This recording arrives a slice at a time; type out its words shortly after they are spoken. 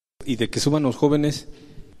Y de que suban los jóvenes.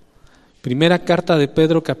 Primera carta de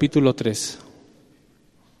Pedro, capítulo 3.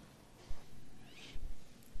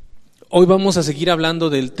 Hoy vamos a seguir hablando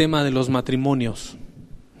del tema de los matrimonios.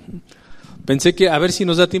 Pensé que a ver si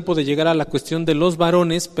nos da tiempo de llegar a la cuestión de los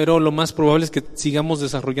varones, pero lo más probable es que sigamos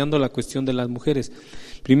desarrollando la cuestión de las mujeres.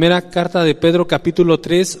 Primera carta de Pedro, capítulo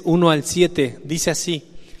 3, 1 al 7, dice así: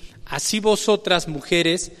 Así vosotras,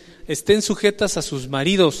 mujeres, estén sujetas a sus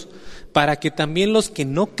maridos, para que también los que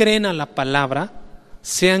no creen a la palabra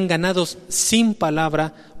sean ganados sin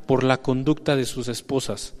palabra por la conducta de sus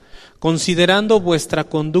esposas, considerando vuestra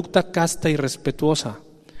conducta casta y respetuosa.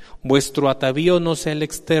 Vuestro atavío no sea el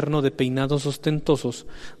externo de peinados ostentosos,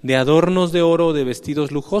 de adornos de oro o de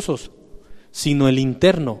vestidos lujosos, sino el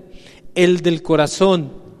interno, el del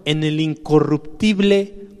corazón, en el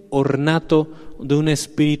incorruptible ornato de un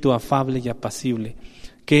espíritu afable y apacible,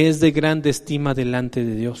 que es de grande estima delante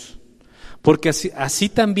de Dios. Porque así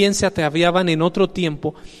también se ataviaban en otro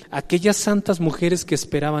tiempo aquellas santas mujeres que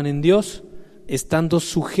esperaban en Dios, estando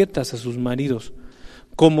sujetas a sus maridos,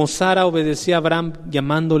 como Sara obedecía a Abraham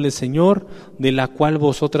llamándole Señor, de la cual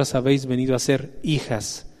vosotras habéis venido a ser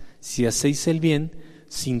hijas, si hacéis el bien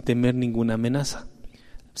sin temer ninguna amenaza.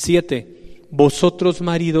 7. Vosotros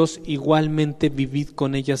maridos igualmente vivid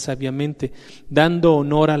con ella sabiamente, dando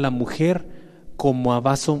honor a la mujer como a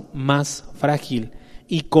vaso más frágil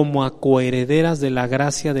y como a coherederas de la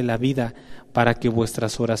gracia de la vida, para que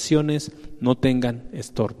vuestras oraciones no tengan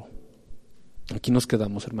estorbo. Aquí nos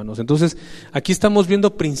quedamos, hermanos. Entonces, aquí estamos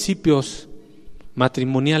viendo principios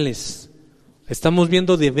matrimoniales, estamos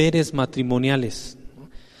viendo deberes matrimoniales.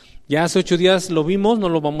 Ya hace 8 días lo vimos, no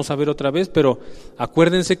lo vamos a ver otra vez, pero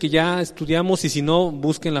acuérdense que ya estudiamos, y si no,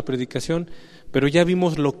 busquen la predicación, pero ya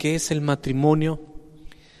vimos lo que es el matrimonio,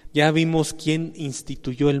 ya vimos quién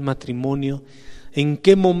instituyó el matrimonio, en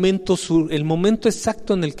qué momento, el momento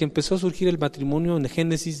exacto en el que empezó a surgir el matrimonio, en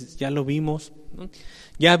Génesis ya lo vimos, ¿no?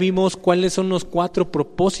 Ya vimos cuáles son los 4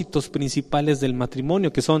 propósitos principales del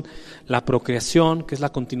matrimonio, que son la procreación, que es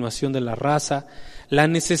la continuación de la raza, la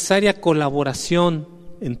necesaria colaboración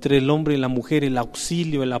entre el hombre y la mujer, el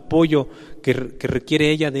auxilio, el apoyo que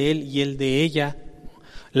requiere ella de él y él de ella,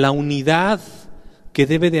 la unidad que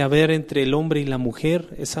debe de haber entre el hombre y la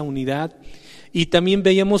mujer, esa unidad. Y también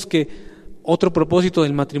veíamos que otro propósito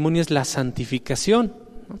del matrimonio es la santificación.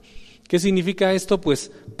 ¿Qué significa esto?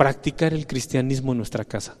 Pues practicar el cristianismo en nuestra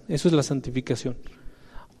casa. Eso es la santificación.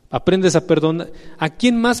 Aprendes a perdonar. ¿A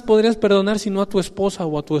quién más podrías perdonar sino a tu esposa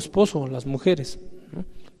o a tu esposo, las mujeres? ¿No?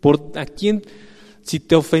 ¿A quién? Si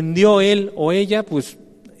te ofendió él o ella, pues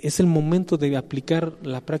es el momento de aplicar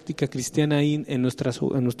la práctica cristiana ahí en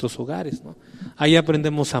nuestros hogares, ¿no? Ahí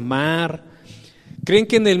aprendemos a amar. ¿Creen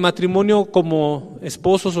que en el matrimonio como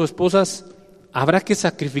esposos o esposas habrá que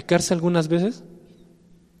sacrificarse algunas veces?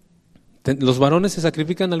 ¿Los varones se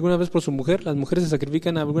sacrifican alguna vez por su mujer? ¿Las mujeres se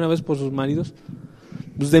sacrifican alguna vez por sus maridos?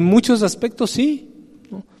 Pues de muchos aspectos sí,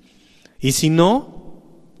 ¿no? Y si no,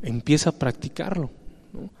 empieza a practicarlo,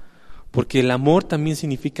 ¿no? Porque el amor también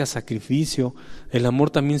significa sacrificio, el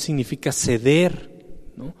amor también significa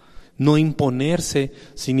ceder, ¿no? No imponerse,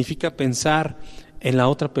 significa pensar en la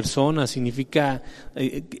otra persona, significa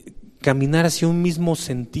caminar hacia un mismo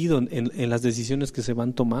sentido en las decisiones que se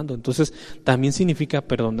van tomando. Entonces también significa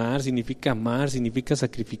perdonar, significa amar, significa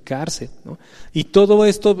sacrificarse, ¿no? Y todo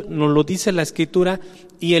esto nos lo dice la Escritura,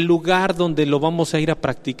 y el lugar donde lo vamos a ir a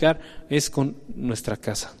practicar es con nuestra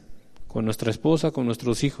casa, con nuestra esposa, con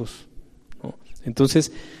nuestros hijos, ¿no?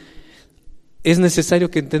 Entonces es necesario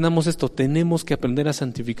que entendamos esto, tenemos que aprender a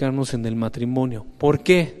santificarnos en el matrimonio. ¿Por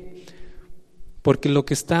qué? Porque lo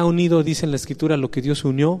que está unido, dice en la Escritura, lo que Dios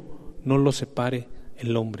unió, no lo separe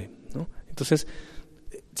el hombre, ¿no? Entonces,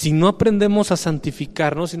 si no aprendemos a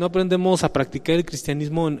santificarnos, si no aprendemos a practicar el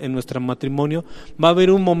cristianismo en nuestro matrimonio, va a haber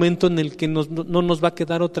un momento en el que no nos va a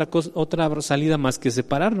quedar otra salida más que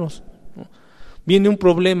separarnos, ¿no? Viene un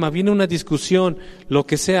problema, viene una discusión, lo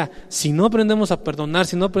que sea. Si no aprendemos a perdonar,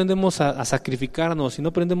 si no aprendemos a sacrificarnos, si no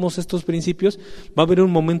aprendemos estos principios, va a haber un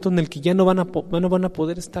momento en el que ya no van a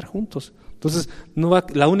poder estar juntos. Entonces,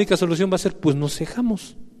 la única solución va a ser, pues nos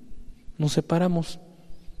dejamos, nos separamos,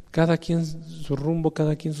 cada quien su rumbo,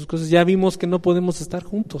 cada quien sus cosas. Ya vimos que no podemos estar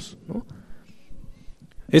juntos, ¿no?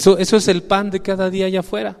 Eso es el pan de cada día allá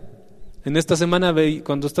afuera. En esta semana,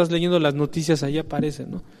 cuando estás leyendo las noticias, ahí aparece,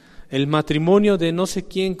 ¿no? El matrimonio de no sé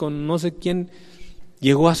quién con no sé quién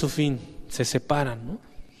llegó a su fin, se separan, ¿no?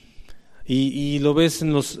 Y lo ves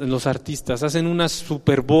en los artistas, hacen unas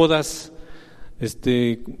super bodas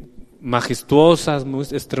majestuosas, muy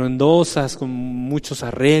estruendosas, con muchos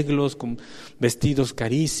arreglos, con vestidos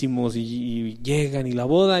carísimos, y llegan y la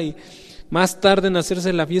boda, y más tarde en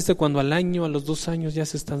hacerse la fiesta cuando al año, a los 2 años ya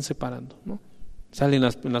se están separando, ¿no? Salen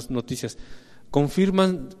en las noticias,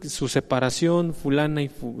 confirman su separación fulana y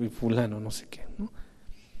fulano, no sé qué, ¿no?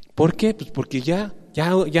 ¿Por qué? Pues porque ya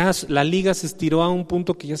la liga se estiró a un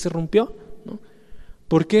punto que ya se rompió, ¿no?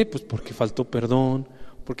 ¿Por qué? Pues porque faltó perdón,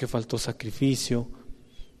 porque faltó sacrificio,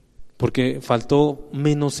 porque faltó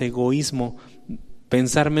menos egoísmo,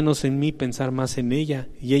 pensar menos en mí, pensar más en ella,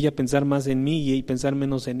 y ella pensar más en mí y pensar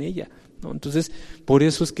menos en ella, ¿no? Entonces, por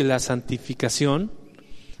eso es que la santificación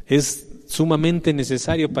es sumamente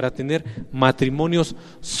necesario para tener matrimonios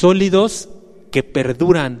sólidos que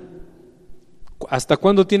perduran. ¿Hasta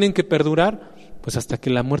cuándo tienen que perdurar? Pues hasta que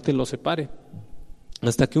la muerte los separe,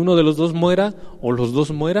 hasta que uno de los dos muera, o los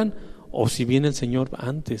dos mueran, o si viene el Señor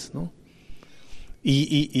antes, ¿no?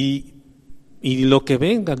 Y lo que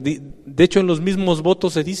venga, de hecho en los mismos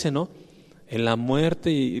votos se dice, ¿no? En la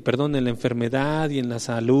muerte, en la enfermedad y en la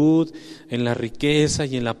salud, en la riqueza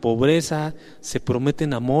y en la pobreza, se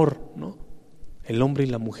prometen amor, ¿no? El hombre y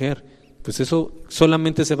la mujer. Pues eso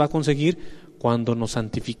solamente se va a conseguir cuando nos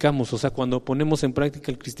santificamos, o sea, cuando ponemos en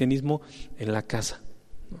práctica el cristianismo en la casa,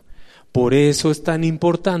 ¿no? Por eso es tan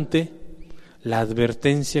importante la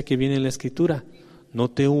advertencia que viene en la Escritura: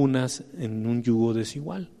 no te unas en un yugo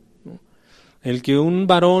desigual, ¿no? El que un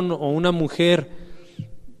varón o una mujer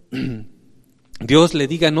Dios le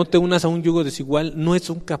diga no te unas a un yugo desigual, no es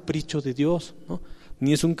un capricho de Dios, ¿no?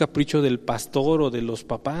 Ni es un capricho del pastor o de los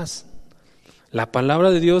papás. La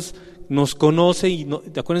palabra de Dios nos conoce y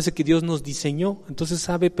acuérdense que Dios nos diseñó, entonces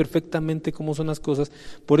sabe perfectamente cómo son las cosas.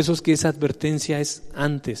 Por eso es que esa advertencia es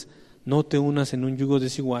antes: no te unas en un yugo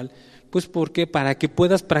desigual. Pues ¿por qué? Para que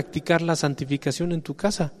puedas practicar la santificación en tu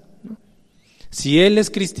casa, ¿no? Si él es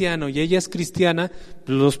cristiano y ella es cristiana,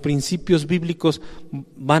 los principios bíblicos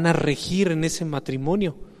van a regir en ese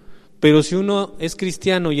matrimonio. Pero si uno es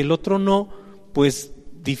cristiano y el otro no, pues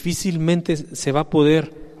difícilmente se va a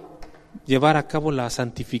poder llevar a cabo la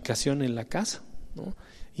santificación en la casa, ¿no?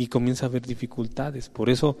 Y comienza a haber dificultades. Por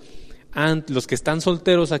eso, los que están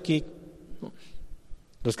solteros aquí, ¿no?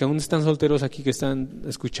 Los que aún están solteros aquí que están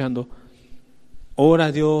escuchando, ora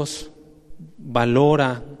a Dios,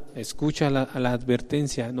 valora, escucha a la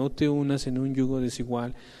advertencia: no te unas en un yugo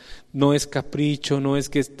desigual. No es capricho, no es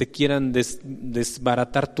que te quieran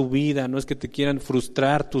desbaratar tu vida, no es que te quieran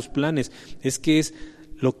frustrar tus planes, es que es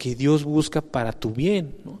lo que Dios busca para tu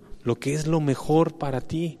bien, ¿no? Lo que es lo mejor para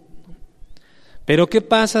ti. Pero ¿qué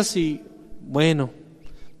pasa si,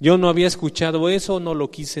 yo no había escuchado eso, no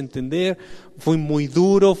lo quise entender, fui muy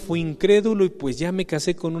duro, fui incrédulo y pues ya me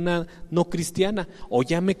casé con una no cristiana, o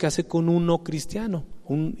ya me casé con un no cristiano,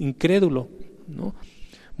 un incrédulo, ¿no?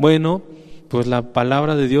 Bueno, pues la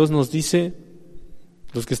palabra de Dios nos dice,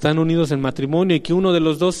 los que están unidos en matrimonio y que uno de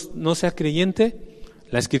los dos no sea creyente,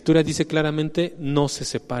 la Escritura dice claramente: no se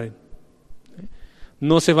separen.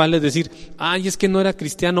 No se vale decir, es que no era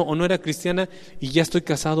cristiano o no era cristiana y ya estoy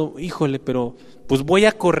casado, híjole, pero pues voy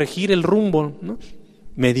a corregir el rumbo, ¿no?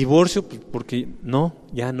 Me divorcio porque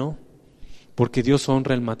ya no, porque Dios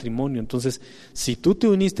honra el matrimonio. Entonces, si tú te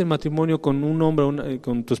uniste en matrimonio con un hombre,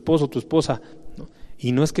 con tu esposo o tu esposa, ¿no?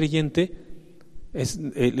 Y no es creyente,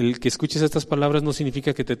 el que escuches estas palabras no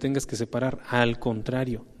significa que te tengas que separar, al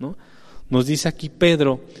contrario, ¿no? Nos dice aquí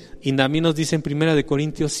Pedro, y también nos dice en 1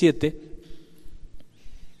 Corintios 7,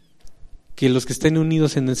 que los que estén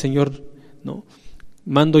unidos en el Señor, ¿no?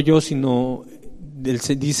 Mando no yo, sino el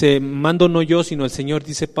Señor,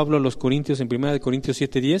 dice Pablo a los Corintios en 1 Corintios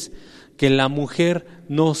 7:10, que la mujer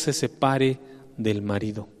no se separe del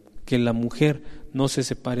marido, que la mujer no se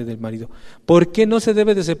separe del marido. ¿Por qué no se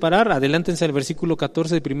debe de separar? Adelántense al versículo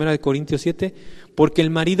 14 de 1 Corintios 7, porque el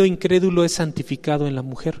marido incrédulo es santificado en la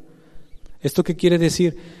mujer. ¿Esto qué quiere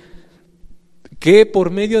decir? Que por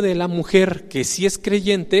medio de la mujer que sí es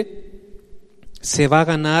creyente, se va a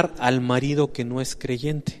ganar al marido que no es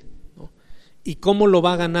creyente, ¿no? ¿Y cómo lo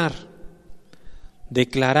va a ganar?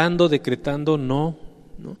 Declarando, decretando, no.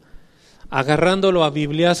 Agarrándolo a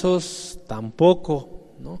bibliazos,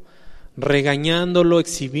 tampoco, ¿no? Regañándolo,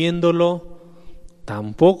 exhibiéndolo,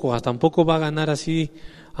 tampoco va a ganar así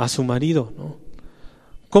a su marido, ¿no?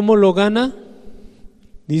 ¿Cómo lo gana?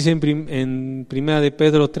 Dice en 1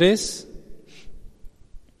 Pedro 3,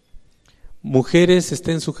 mujeres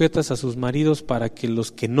estén sujetas a sus maridos para que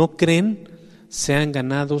los que no creen sean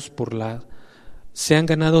ganados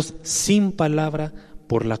sin palabra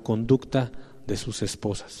por la conducta de sus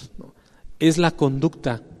esposas, ¿no? Es la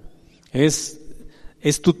conducta, es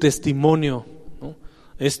tu testimonio, ¿no?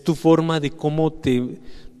 Es tu forma de cómo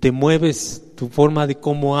te mueves, tu forma de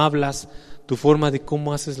cómo hablas, tu forma de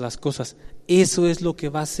cómo haces las cosas. Eso es lo que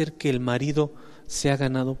va a hacer que el marido sea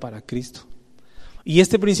ganado para Cristo. Y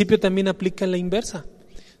este principio también aplica en la inversa.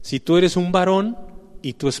 Si tú eres un varón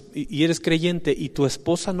y eres creyente y tu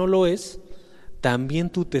esposa no lo es, también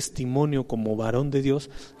tu testimonio como varón de Dios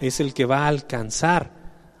es el que va a alcanzar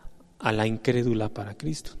a la incrédula para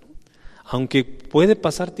Cristo, ¿no? Aunque puede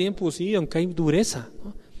pasar tiempo, sí, aunque hay dureza,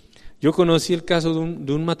 ¿no? Yo conocí el caso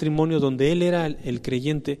de un matrimonio donde él era el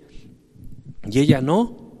creyente y ella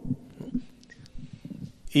no.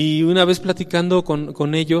 Y una vez platicando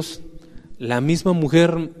con ellos, la misma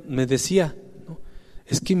mujer me decía, ¿no?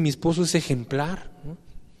 Es que mi esposo es ejemplar, ¿no?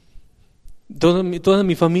 Toda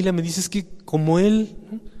mi familia me dice, es que como él,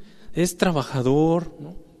 ¿no? Es trabajador,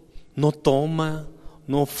 ¿no? No toma,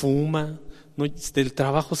 no fuma, no, del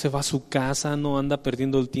trabajo se va a su casa, no anda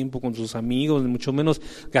perdiendo el tiempo con sus amigos, mucho menos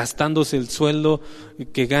gastándose el sueldo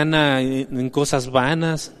que gana en cosas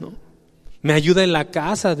vanas, ¿no? Me ayuda en la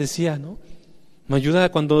casa, decía, ¿no? Me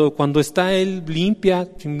ayuda cuando está él limpia,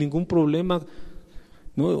 sin ningún problema,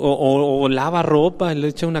 ¿no? O lava ropa, le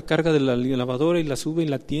echa una carga de la lavadora y la sube y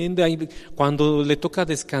la tiende. Cuando le toca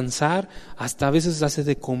descansar, hasta a veces hace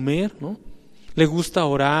de comer, ¿no? Le gusta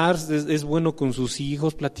orar, es bueno con sus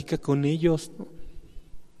hijos, platica con ellos, ¿no?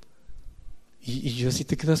 Y yo así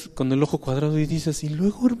te quedas con el ojo cuadrado y dices, ¿y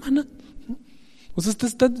luego, hermana? ¿No? O sea,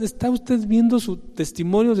 está usted viendo su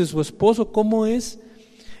testimonio de su esposo, cómo es,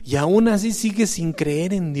 y aún así sigue sin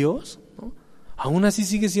creer en Dios, ¿no? Aún así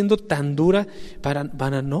sigue siendo tan dura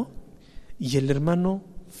para no. Y el hermano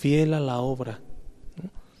fiel a la obra, ¿no?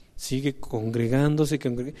 Sigue congregándose.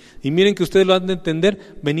 Y miren que ustedes lo han de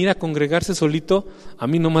entender, venir a congregarse solito, a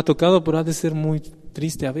mí no me ha tocado, pero ha de ser muy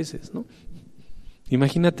triste a veces, ¿no?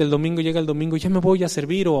 Imagínate, llega el domingo, ya me voy a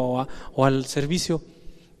servir o al servicio,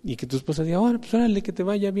 y que tu esposa diga, ahora, pues órale, que te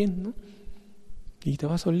vaya bien, ¿no? Y te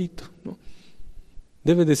vas solito, ¿no?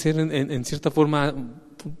 Debe de ser en cierta forma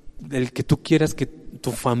el que tú quieras que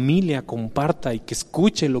tu familia comparta y que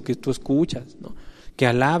escuche lo que tú escuchas, ¿no? Que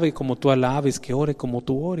alabe como tú alabes, que ore como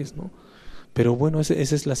tú ores, ¿no? Pero bueno, esa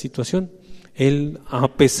es la situación. Él, a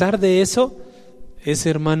pesar de eso, ese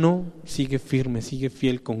hermano sigue firme, sigue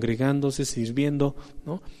fiel, congregándose, sirviendo,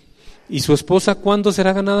 ¿no? ¿Y su esposa cuándo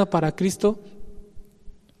será ganada para Cristo?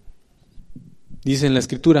 Dice en la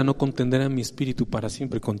Escritura, no contenderá mi espíritu para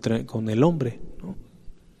siempre con el hombre, ¿no?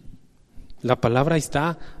 La palabra ahí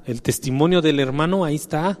está, el testimonio del hermano ahí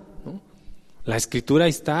está, ¿no? La Escritura ahí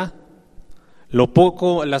está.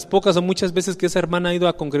 Las pocas o muchas veces que esa hermana ha ido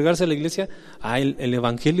a congregarse a la iglesia, el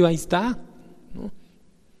Evangelio ahí está, ¿no?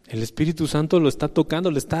 El Espíritu Santo lo está tocando,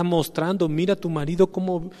 le está mostrando, mira a tu marido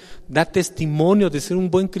cómo da testimonio de ser un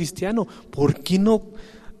buen cristiano. ¿Por qué no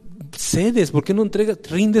cedes? ¿Por qué no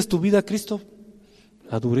rindes tu vida a Cristo?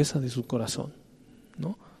 La dureza de su corazón,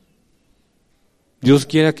 ¿no? Dios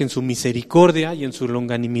quiera que en su misericordia y en su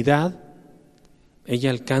longanimidad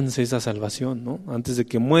ella alcance esa salvación, ¿no? Antes de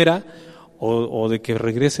que muera o de que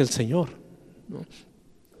regrese el Señor, ¿no?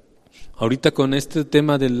 Ahorita con este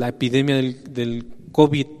tema de la epidemia del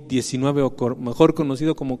COVID-19, o mejor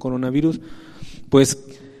conocido como coronavirus, pues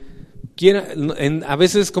a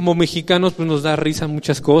veces como mexicanos pues nos da risa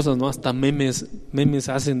muchas cosas, ¿no? Hasta memes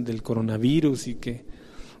hacen del coronavirus y que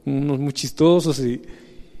unos muy chistosos,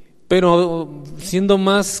 pero siendo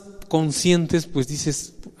más conscientes, pues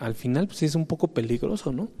dices, al final pues es un poco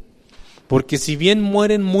peligroso, ¿no? Porque si bien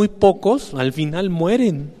mueren muy pocos, al final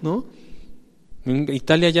mueren, ¿no? En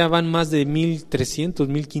Italia ya van más de 1,300,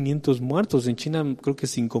 1,500 muertos. En China creo que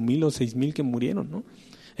 5,000 o 6,000 que murieron, ¿no?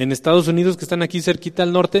 En Estados Unidos, que están aquí cerquita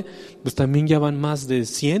al norte, pues también ya van más de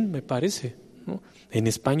 100, me parece, ¿no? En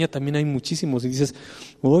España también hay muchísimos. Y dices,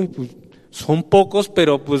 uy, pues son pocos,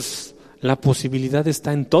 pero pues la posibilidad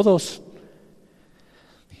está en todos.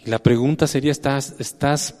 Y la pregunta sería,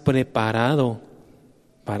 ¿estás preparado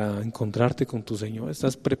para encontrarte con tu Señor?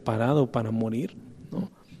 ¿Estás preparado para morir? ¿No?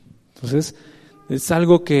 Entonces, es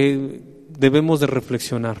algo que debemos de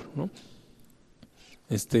reflexionar, ¿no?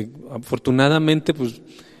 Afortunadamente, pues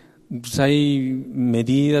hay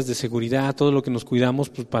medidas de seguridad, todo lo que nos cuidamos,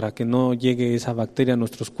 pues para que no llegue esa bacteria a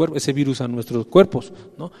nuestros cuerpos, ese virus a nuestros cuerpos,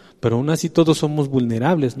 ¿no? Pero aún así todos somos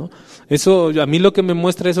vulnerables, ¿no? Eso, a mí lo que me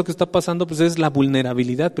muestra eso que está pasando, pues es la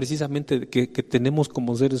vulnerabilidad precisamente que tenemos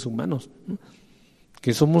como seres humanos, ¿no?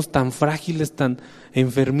 Que somos tan frágiles, tan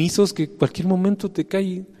enfermizos, que cualquier momento te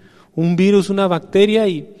cae un virus, una bacteria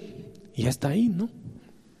y ya está ahí, ¿no?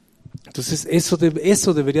 Entonces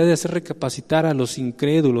eso debería de hacer recapacitar a los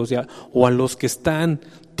incrédulos o a los que están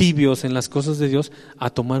tibios en las cosas de Dios a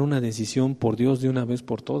tomar una decisión por Dios de una vez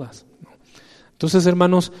por todas, ¿no? Entonces,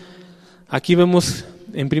 hermanos, aquí vemos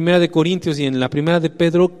en 1 Corintios y en la 1 de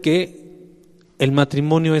Pedro que el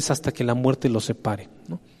matrimonio es hasta que la muerte los separe,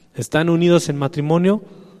 ¿no? Están unidos en matrimonio,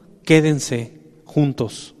 quédense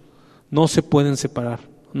juntos. No se pueden separar.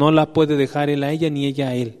 No la puede dejar él a ella ni ella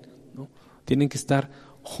a él, ¿no? Tienen que estar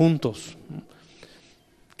juntos.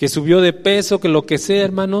 Que subió de peso, que lo que sea,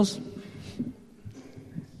 hermanos,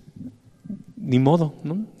 ni modo,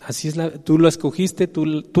 ¿no? Así es, tú lo escogiste, tú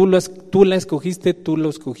la escogiste, tú lo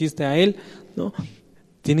escogiste a él, ¿no?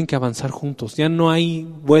 Tienen que avanzar juntos, ya no hay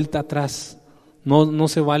vuelta atrás, no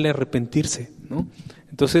se vale arrepentirse, ¿no?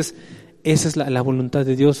 Entonces, esa es la voluntad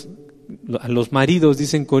de Dios. A los maridos,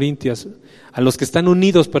 dicen Corintios, a los que están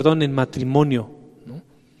unidos, en matrimonio,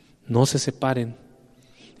 no se separen.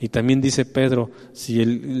 Y también dice Pedro, si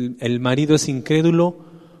el marido es incrédulo,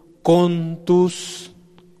 con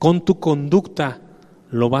tu conducta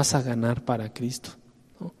lo vas a ganar para Cristo,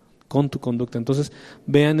 ¿no? Con tu conducta. Entonces,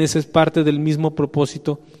 vean, esa es parte del mismo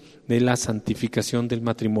propósito de la santificación del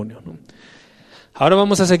matrimonio, ¿no? Ahora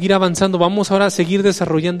vamos a seguir avanzando, vamos ahora a seguir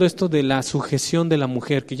desarrollando esto de la sujeción de la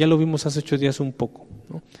mujer, que ya lo vimos hace 8 días un poco,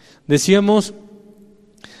 ¿no? Decíamos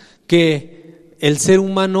que el ser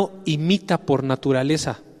humano imita por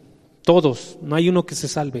naturaleza, todos, no hay uno que se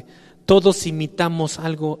salve, todos imitamos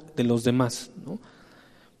algo de los demás, ¿no?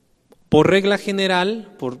 Por regla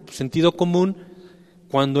general, por sentido común,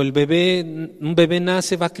 cuando un bebé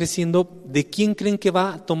nace, va creciendo, ¿de quién creen que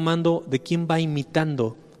va tomando, de quién va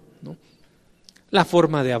imitando? ¿No? La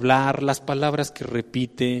forma de hablar, las palabras que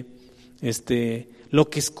repite, lo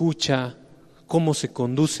que escucha, cómo se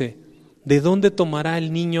conduce. ¿De dónde tomará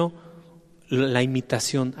el niño la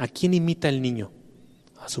imitación? ¿A quién imita el niño?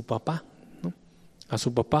 A su papá, ¿no? A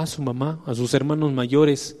su papá, a su mamá, a sus hermanos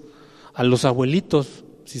mayores, a los abuelitos,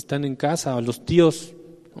 si están en casa, a los tíos,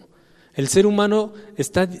 ¿no? El ser humano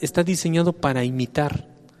está diseñado para imitar,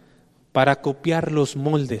 para copiar los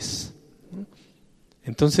moldes, ¿no?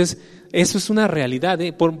 Entonces, eso es una realidad,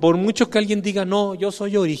 ¿eh? Por mucho que alguien diga, no, yo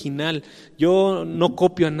soy original, yo no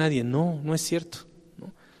copio a nadie, no es cierto,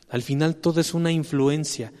 ¿no? Al final todo es una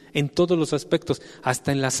influencia en todos los aspectos,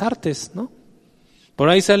 hasta en las artes, ¿no? Por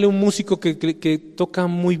ahí sale un músico que toca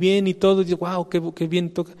muy bien y todo, y dice, wow, qué bien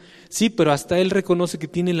toca. Sí, pero hasta él reconoce que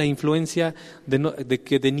tiene la influencia de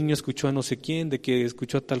que de niño escuchó a no sé quién, de que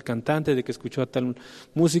escuchó a tal cantante, de que escuchó a tal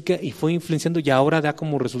música y fue influenciando y ahora da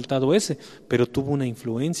como resultado ese, pero tuvo una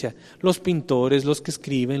influencia. Los pintores, los que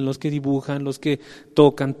escriben, los que dibujan, los que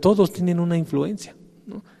tocan, todos tienen una influencia,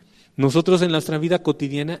 ¿no? Nosotros en nuestra vida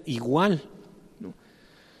cotidiana igual.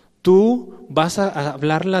 Tú vas a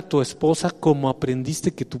hablarle a tu esposa como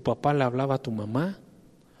aprendiste que tu papá le hablaba a tu mamá,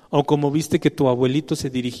 o como viste que tu abuelito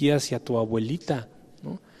se dirigía hacia tu abuelita,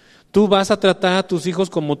 ¿no? Tú vas a tratar a tus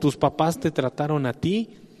hijos como tus papás te trataron a ti,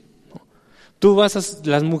 ¿no?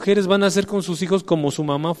 Las mujeres van a hacer con sus hijos como su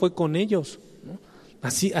mamá fue con ellos, ¿no?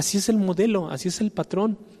 Así es el modelo, así es el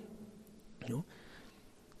patrón, ¿no?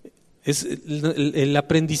 El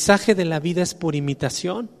aprendizaje de la vida es por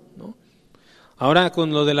imitación, ¿no? Ahora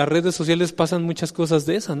con lo de las redes sociales pasan muchas cosas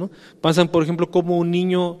de esas, ¿no? Pasan, por ejemplo, como un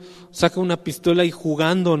niño saca una pistola y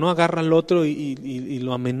jugando, ¿no? Agarra al otro y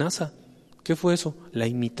lo amenaza. ¿Qué fue eso? La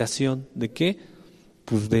imitación. ¿De qué?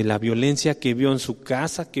 Pues de la violencia que vio en su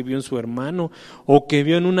casa, que vio en su hermano, o que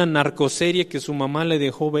vio en una narcoserie que su mamá le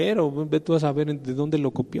dejó ver, o ve tú a saber de dónde lo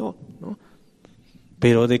copió, ¿no?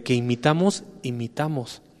 Pero de que imitamos.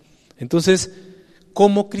 Entonces,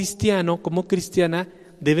 como cristiano, como cristiana,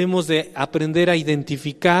 debemos de aprender a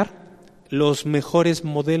identificar los mejores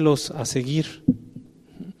modelos a seguir.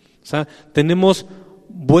 O sea, tenemos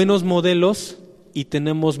buenos modelos y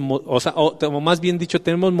tenemos, o más bien dicho,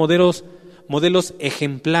 tenemos modelos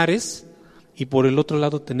ejemplares y por el otro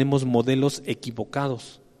lado tenemos modelos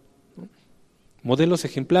equivocados, ¿no? Modelos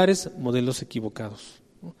ejemplares, modelos equivocados,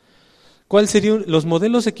 ¿no? ¿Cuáles serían los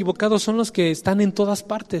modelos equivocados? Son los que están en todas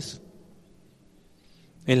partes.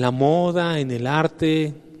 En la moda, en el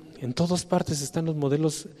arte, en todas partes están los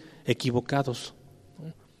modelos equivocados,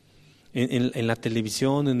 ¿no? En la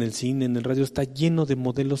televisión, en el cine, en el radio, está lleno de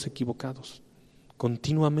modelos equivocados.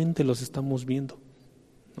 Continuamente los estamos viendo,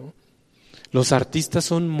 ¿no? Los artistas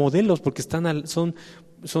son modelos porque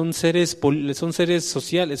son seres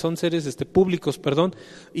sociales, son seres públicos,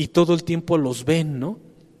 y todo el tiempo los ven, ¿no?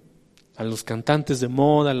 A los cantantes de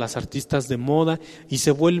moda, a las artistas de moda, y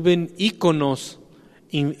se vuelven íconos.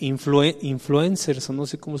 Influencers, o no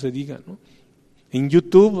sé cómo se diga, ¿no? En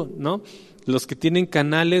YouTube, ¿no? Los que tienen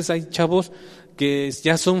canales, hay chavos que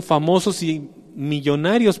ya son famosos y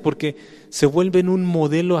millonarios porque se vuelven un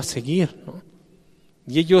modelo a seguir, ¿no?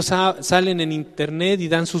 Y ellos salen en internet y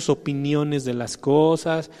dan sus opiniones de las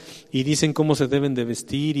cosas y dicen cómo se deben de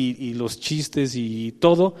vestir y los chistes y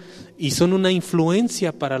todo, y son una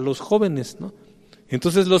influencia para los jóvenes, ¿no?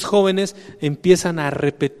 Entonces los jóvenes empiezan a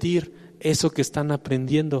repetir eso que están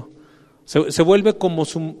aprendiendo. Se vuelve como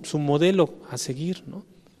su modelo a seguir, ¿no?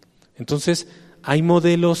 Entonces hay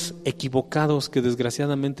modelos equivocados que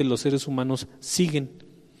desgraciadamente los seres humanos siguen,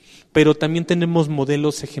 pero también tenemos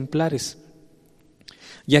modelos ejemplares.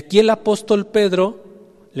 Y aquí el apóstol Pedro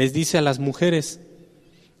les dice a las mujeres,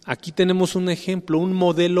 aquí tenemos un ejemplo, un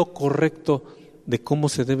modelo correcto de cómo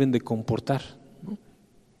se deben de comportar, ¿no?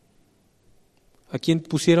 ¿A quién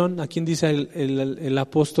pusieron? ¿A quién dice el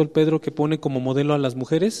apóstol Pedro que pone como modelo a las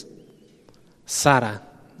mujeres?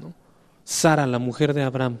 Sara, ¿no? Sara, la mujer de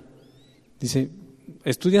Abraham. Dice,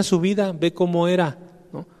 estudia su vida, ve cómo era,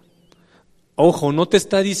 ¿no? Ojo, no te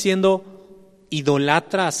está diciendo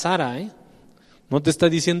idolatra a Sara, ¿eh? No te está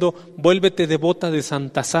diciendo vuélvete devota de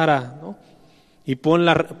Santa Sara, ¿no? Y pon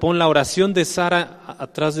la oración de Sara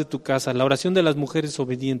atrás de tu casa, la oración de las mujeres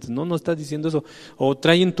obedientes. No está diciendo eso. O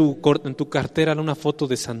trae en tu cartera una foto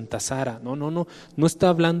de Santa Sara. No está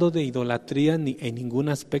hablando de idolatría ni en ningún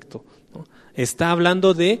aspecto, ¿no? Está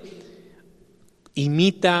hablando de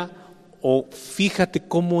imita o fíjate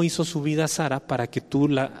cómo hizo su vida Sara para que tú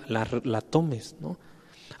la tomes, ¿no?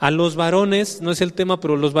 A los varones, no es el tema,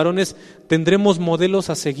 pero los varones, ¿tendremos modelos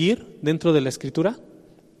a seguir dentro de la Escritura?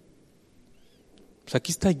 Pues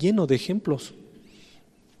aquí está lleno de ejemplos.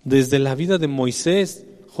 Desde la vida de Moisés,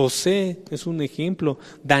 José es un ejemplo.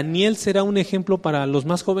 Daniel será un ejemplo para los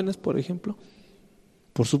más jóvenes, por ejemplo.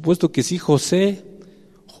 Por supuesto que sí, Josué,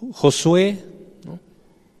 ¿no?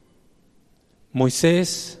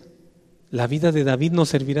 Moisés, la vida de David nos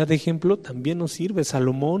servirá de ejemplo, también nos sirve,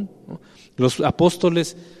 Salomón, ¿no? Los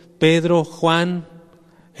apóstoles, Pedro, Juan,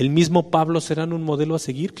 el mismo Pablo serán un modelo a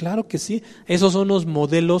seguir, claro que sí. Esos son los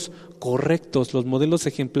modelos correctos, los modelos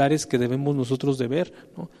ejemplares que debemos nosotros de ver,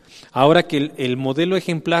 ¿no? Ahora que el modelo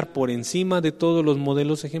ejemplar por encima de todos los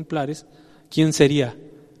modelos ejemplares, ¿quién sería?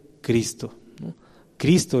 Cristo, ¿no?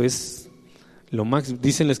 Cristo es lo máximo.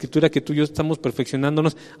 Dice en la Escritura que tú y yo estamos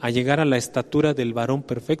perfeccionándonos a llegar a la estatura del varón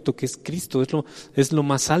perfecto, que es Cristo, es lo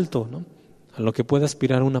más alto, ¿no? A lo que puede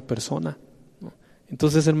aspirar una persona, ¿no?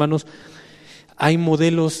 Entonces, hermanos, hay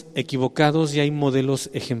modelos equivocados y hay modelos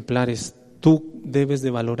ejemplares. Tú debes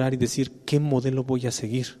de valorar y decir, ¿qué modelo voy a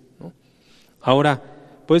seguir?, ¿no?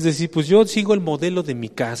 Ahora, puedes decir, pues yo sigo el modelo de mi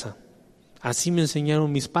casa. Así me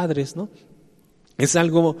enseñaron mis padres, ¿no? Es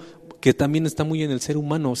algo que también está muy en el ser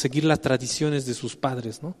humano, seguir las tradiciones de sus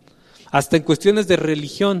padres, ¿no? Hasta en cuestiones de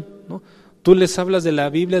religión, ¿no? Tú les hablas de la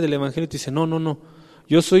Biblia, del Evangelio y te dicen, no,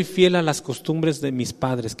 yo soy fiel a las costumbres de mis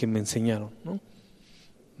padres que me enseñaron, ¿no?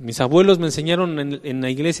 Mis abuelos me enseñaron en la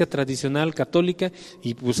iglesia tradicional católica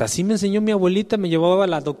y pues así me enseñó mi abuelita, me llevaba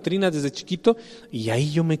la doctrina desde chiquito y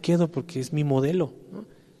ahí yo me quedo porque es mi modelo, ¿no?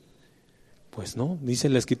 Pues no, dice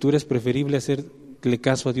la Escritura, es preferible hacerle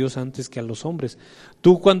caso a Dios antes que a los hombres.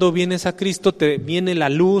 Tú cuando vienes a Cristo te viene la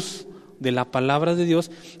luz de la palabra de Dios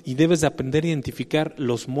y debes de aprender a identificar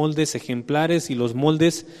los moldes ejemplares y los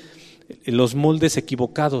moldes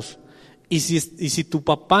equivocados. Y si tu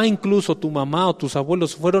papá, incluso tu mamá o tus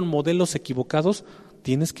abuelos fueron modelos equivocados,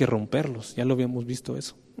 tienes que romperlos. Ya lo habíamos visto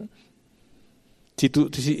eso. Si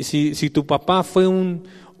tu papá fue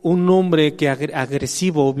un hombre que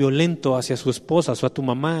agresivo o violento hacia su esposa, o a tu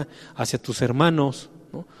mamá, hacia tus hermanos,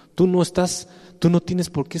 ¿no? Tú no tienes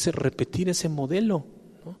por qué repetir ese modelo,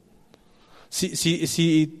 ¿no?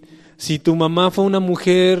 Si tu mamá fue una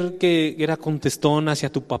mujer que era contestona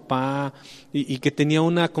hacia tu papá y que tenía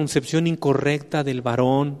una concepción incorrecta del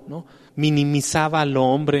varón, ¿no? Minimizaba al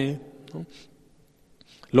hombre, ¿no?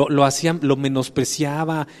 Lo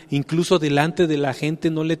menospreciaba, incluso delante de la gente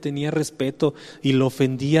no le tenía respeto y lo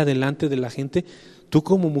ofendía delante de la gente, tú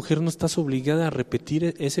como mujer no estás obligada a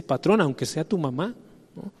repetir ese patrón, aunque sea tu mamá,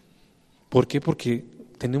 ¿no? ¿Por qué? Porque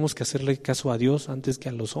tenemos que hacerle caso a Dios antes que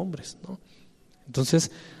a los hombres, ¿no? Entonces,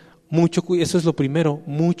 eso es lo primero,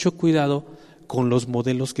 mucho cuidado con los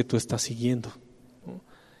modelos que tú estás siguiendo, ¿no?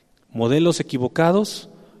 Modelos equivocados,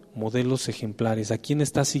 modelos ejemplares. ¿A quién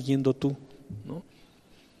estás siguiendo tú, ¿no?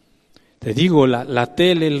 Te digo, la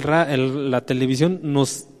televisión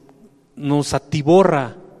nos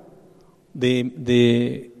atiborra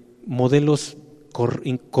de modelos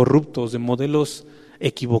corruptos, de modelos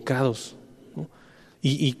equivocados, ¿no?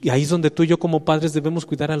 Y ahí es donde tú y yo como padres debemos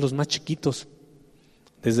cuidar a los más chiquitos.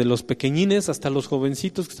 Desde los pequeñines hasta los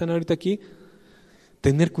jovencitos que están ahorita aquí,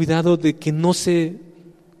 tener cuidado de que no se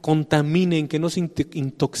contaminen, que no se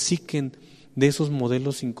intoxiquen de esos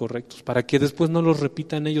modelos incorrectos, para que después no los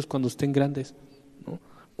repitan ellos cuando estén grandes, ¿no?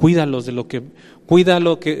 Cuídalos de lo que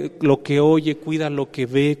oye, cuida lo que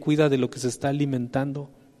ve, cuida de lo que se está alimentando,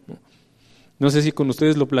 ¿no? No sé si con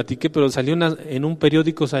ustedes lo platiqué, pero en un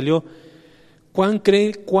periódico salió ¿Cuál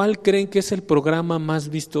creen que es el programa más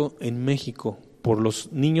visto en México por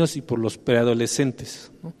los niños y por los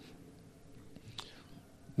preadolescentes? ¿No?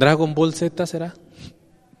 ¿Dragon Ball Z será?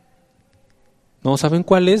 ¿No saben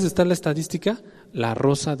cuál es? Está la estadística. La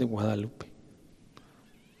Rosa de Guadalupe.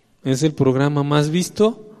 Es el programa más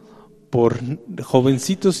visto por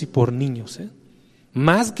jovencitos y por niños.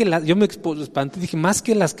 Más que yo me espanté, dije, más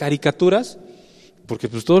que las caricaturas, porque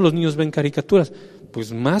pues todos los niños ven caricaturas,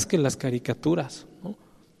 pues más que las caricaturas, ¿no?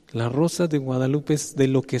 La Rosa de Guadalupe es de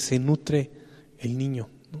lo que se nutre el niño,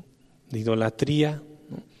 ¿no? De idolatría,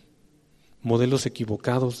 ¿no? Modelos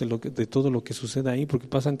equivocados de todo lo que sucede ahí, porque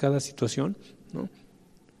pasan cada situación, ¿no?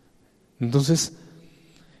 Entonces,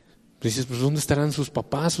 dices, pues ¿dónde estarán sus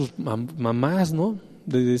papás, sus mamás, ¿no?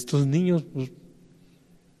 De estos niños. Pues,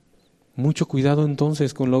 mucho cuidado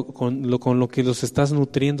entonces con lo que los estás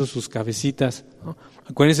nutriendo sus cabecitas, ¿no?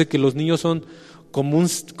 Acuérdense que los niños son como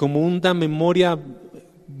una memoria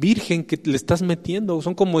virgen que le estás metiendo,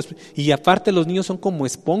 y aparte los niños son como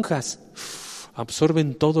esponjas,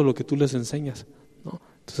 absorben todo lo que tú les enseñas, ¿no?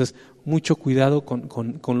 Entonces, mucho cuidado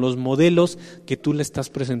con los modelos que tú le estás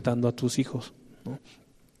presentando a tus hijos, ¿no?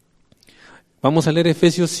 Vamos a leer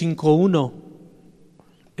Efesios 5:1.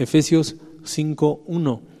 Efesios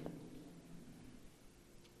 5:1.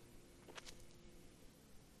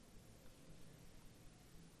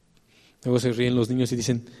 Luego se ríen los niños y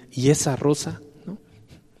dicen, ¿y esa rosa? ¿No?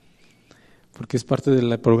 Porque es parte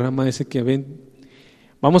del programa ese que ven.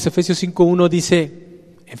 Vamos, Efesios 5:1 dice,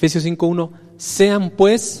 Efesios 5:1, sean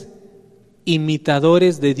pues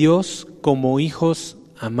imitadores de Dios como hijos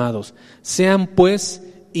amados. Sean pues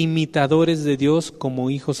imitadores de Dios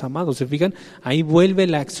como hijos amados. ¿Se fijan? Ahí vuelve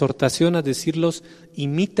la exhortación a decirlos,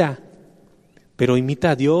 imita, pero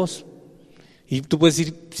imita a Dios. Y tú puedes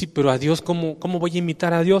decir, sí, pero a Dios, ¿cómo voy a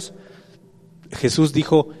imitar a Dios? Jesús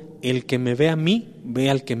dijo, el que me ve a mí, ve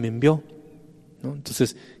al que me envió, ¿no?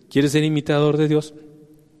 Entonces, ¿quieres ser imitador de Dios?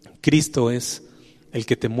 Cristo es el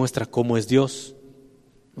que te muestra cómo es Dios,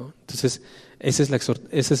 ¿no? Entonces, ese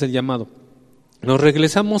es el llamado. Nos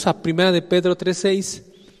regresamos a 1 de Pedro 3:6.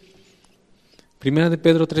 1 de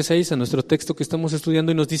Pedro 3:6, a nuestro texto que estamos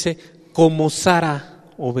estudiando, y nos dice, como Sara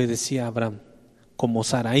obedecía a Abraham. Como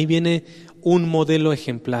Sara. Ahí viene un modelo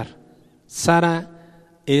ejemplar.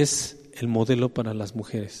 Sara es el modelo para las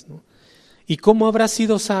mujeres, ¿no? ¿Y cómo habrá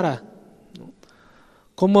sido Sara?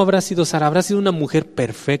 ¿Cómo habrá sido Sara? ¿Habrá sido una mujer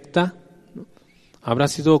perfecta? ¿Habrá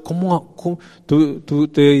sido, tú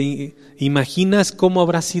te imaginas cómo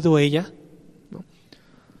habrá sido ella? ¿No?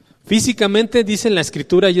 Físicamente dice la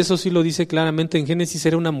Escritura, y eso sí lo dice claramente en Génesis,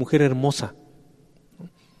 era una mujer hermosa, ¿no?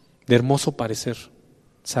 De hermoso parecer,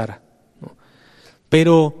 Sara, ¿no?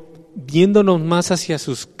 Pero viéndonos más hacia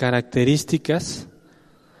sus características,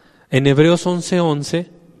 en Hebreos 11:11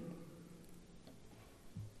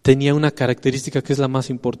 tenía una característica que es la más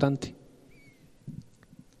importante.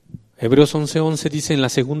 Hebreos 11:11 dice en la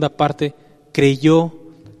segunda parte, creyó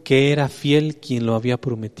que era fiel quien lo había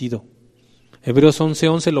prometido. Hebreos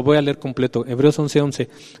 11:11 lo voy a leer completo. Hebreos 11:11,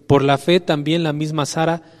 por la fe también la misma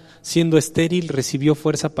Sara, siendo estéril, recibió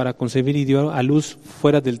fuerza para concebir y dio a luz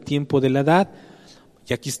fuera del tiempo de la edad.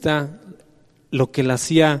 Y aquí está lo que la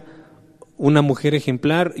hacía una mujer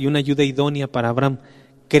ejemplar y una ayuda idónea para Abraham.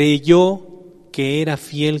 Creyó que era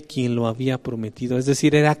fiel quien lo había prometido, es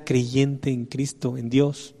decir, era creyente en Cristo, en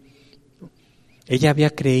Dios. Ella había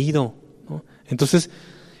creído, ¿no? Entonces,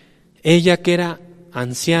 ella que era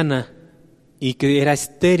anciana y que era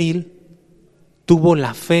estéril, tuvo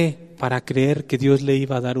la fe para creer que Dios le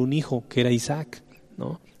iba a dar un hijo, que era Isaac,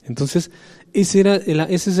 ¿no? Entonces, ese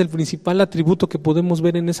es el principal atributo que podemos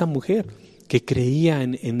ver en esa mujer, que creía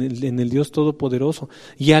en el Dios Todopoderoso.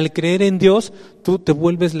 Y al creer en Dios, tú te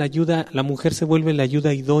vuelves la mujer se vuelve la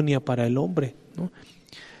ayuda idónea para el hombre, ¿no?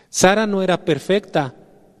 Sara no era perfecta,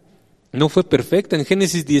 no fue perfecta. En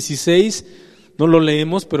Génesis 16, no lo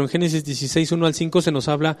leemos, pero en Génesis 16, 1-5 se nos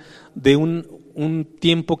habla de un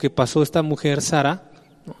tiempo que pasó esta mujer Sara,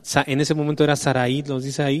 ¿no? En ese momento era Sarai, nos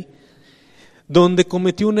dice ahí, donde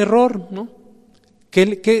cometió un error, ¿no?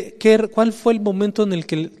 ¿Cuál fue el momento en el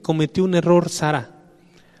que cometió un error Sara?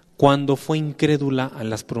 Cuando fue incrédula a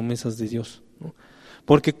las promesas de Dios, ¿no?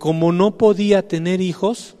 Porque como no podía tener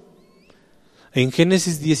hijos, en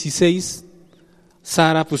Génesis 16,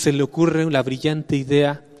 Sara pues se le ocurre la brillante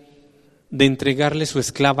idea de entregarle su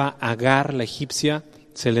esclava Agar, la egipcia,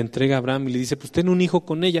 se le entrega a Abraham y le dice, pues ten un hijo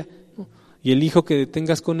con ella, ¿no? Y el hijo que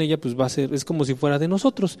tengas con ella pues es como si fuera de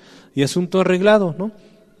nosotros, y asunto arreglado, ¿no?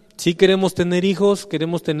 Si queremos tener hijos,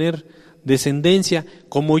 queremos tener descendencia,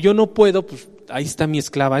 como yo no puedo, pues ahí está mi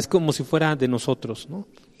esclava, es como si fuera de nosotros, ¿no?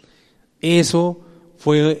 Eso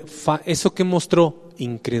eso que mostró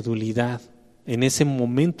incredulidad en ese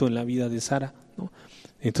momento en la vida de Sara, ¿no?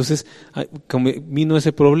 Entonces, como vino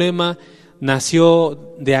ese problema,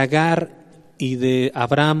 nació de Agar y de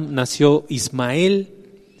Abraham nació Ismael,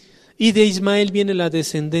 y de Ismael viene la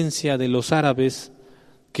descendencia de los árabes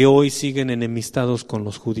que hoy siguen enemistados con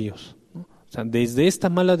los judíos, ¿no? O sea, desde esta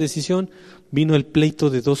mala decisión vino el pleito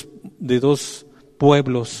de dos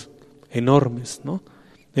pueblos enormes, ¿no?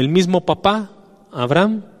 El mismo papá,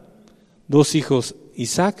 Abraham, dos hijos,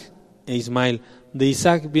 Isaac e Ismael. De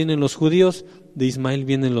Isaac vienen los judíos, de Ismael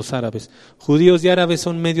vienen los árabes. Judíos y árabes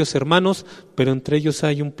son medios hermanos, pero entre ellos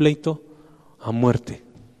hay un pleito a muerte,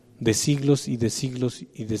 de siglos y de siglos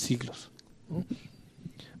y de siglos, ¿no?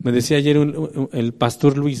 Me decía ayer el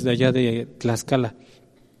pastor Luis de allá de Tlaxcala,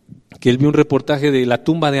 que él vio un reportaje de la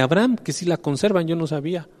tumba de Abraham, que sí la conservan, yo no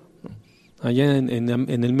sabía, ¿no? Allá en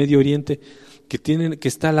el Medio Oriente, que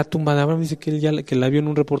está la tumba de Abraham, dice que él que la vio en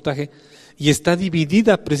un reportaje, y está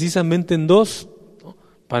dividida precisamente en dos, ¿no?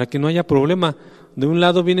 Para que no haya problema. De un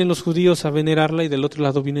lado vienen los judíos a venerarla y del otro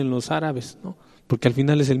lado vienen los árabes, ¿no? Porque al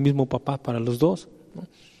final es el mismo papá para los dos, ¿no?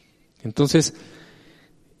 Entonces,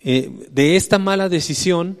 de esta mala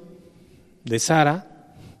decisión de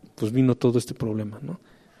Sara, pues vino todo este problema, ¿no?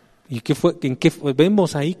 ¿Y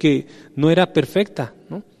vemos ahí que no era perfecta,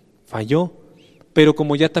 ¿no? Falló, pero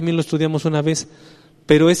como ya también lo estudiamos una vez,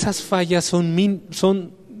 pero esas fallas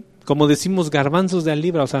son como decimos, garbanzos de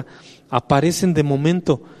libra, o sea, aparecen de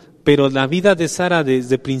momento, pero la vida de Sara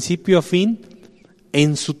desde principio a fin,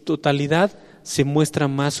 en su totalidad, se muestra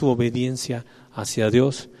más su obediencia hacia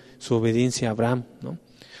Dios, su obediencia a Abraham, ¿no?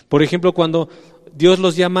 Por ejemplo, cuando Dios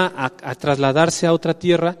los llama a trasladarse a otra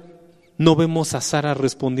tierra, no vemos a Sara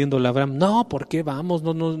respondiéndole a Abraham, no, ¿por qué vamos?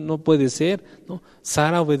 No puede ser, ¿no?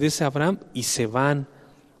 Sara obedece a Abraham y se van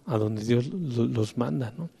a donde Dios los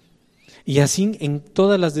manda, ¿no? Y así en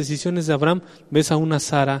todas las decisiones de Abraham ves a una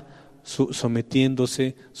Sara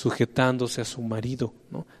sometiéndose, sujetándose a su marido,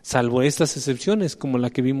 ¿no? Salvo estas excepciones como la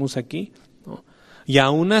que vimos aquí, ¿no? Y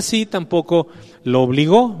aún así tampoco lo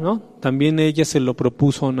obligó, ¿no? También ella se lo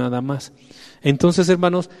propuso nada más. Entonces,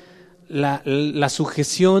 hermanos, la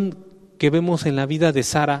sujeción que vemos en la vida de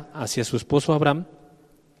Sara hacia su esposo Abraham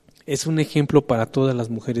es un ejemplo para todas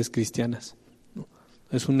las mujeres cristianas, ¿no?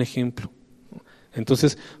 Es un ejemplo.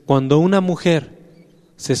 Entonces, cuando una mujer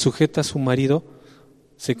se sujeta a su marido,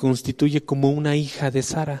 se constituye como una hija de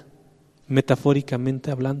Sara,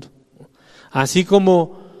 metafóricamente hablando. Así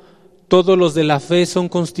como todos los de la fe son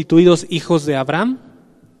constituidos hijos de Abraham,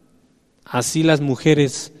 así las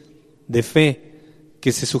mujeres de fe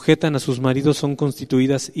que se sujetan a sus maridos son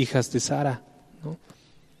constituidas hijas de Sara, ¿no?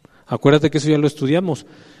 Acuérdate que eso ya lo estudiamos.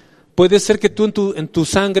 Puede ser que tú en tu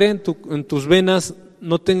sangre, en tus venas,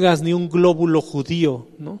 no tengas ni un glóbulo judío,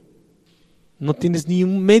 ¿no? No tienes ni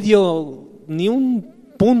un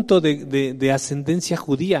punto de ascendencia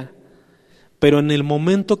judía, pero en el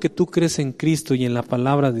momento que tú crees en Cristo y en la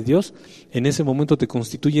palabra de Dios, en ese momento te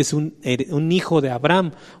constituyes un hijo de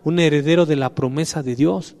Abraham, un heredero de la promesa de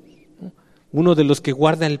Dios, ¿no? Uno de los que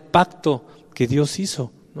guarda el pacto que Dios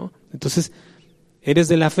hizo, ¿no? Entonces, eres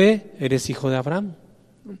de la fe, eres hijo de Abraham.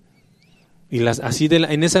 Y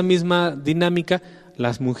en esa misma dinámica,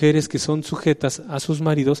 las mujeres que son sujetas a sus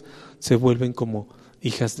maridos se vuelven como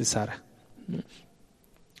hijas de Sara.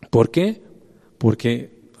 ¿Por qué?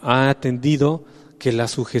 Porque ha atendido que la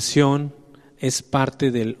sujeción es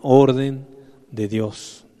parte del orden de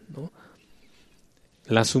Dios, ¿no?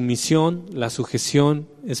 La sumisión, la sujeción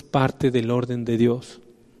es parte del orden de Dios.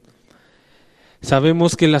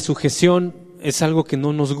 Sabemos que la sujeción es algo que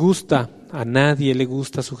no nos gusta, a nadie le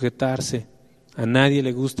gusta sujetarse. A nadie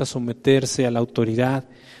le gusta someterse a la autoridad.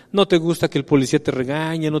 No te gusta que el policía te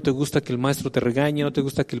regañe, no te gusta que el maestro te regañe, no te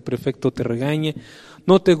gusta que el prefecto te regañe,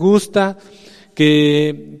 no te gusta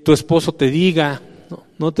que tu esposo te diga,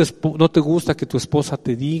 no te gusta que tu esposa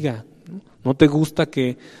te diga, no te gusta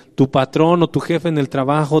que tu patrón o tu jefe en el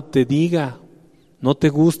trabajo te diga, no te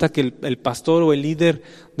gusta que el pastor o el líder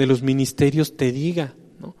de los ministerios te diga,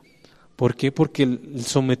 ¿no? ¿Por qué? Porque el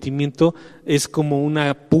sometimiento es como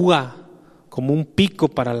una púa, como un pico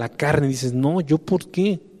para la carne. Dices, no, ¿yo por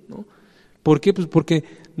qué? ¿No? ¿Por qué? Pues porque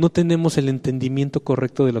no tenemos el entendimiento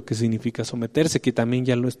correcto de lo que significa someterse, que también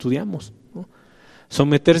ya lo estudiamos, ¿no?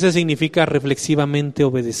 Someterse significa reflexivamente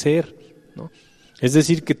obedecer, ¿no? Es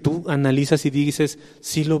decir, que tú analizas y dices,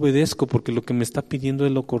 sí lo obedezco porque lo que me está pidiendo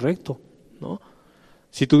es lo correcto, ¿no?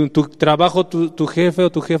 Si en tu trabajo tu jefe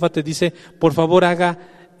o tu jefa te dice, por favor haga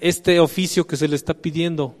este oficio que se le está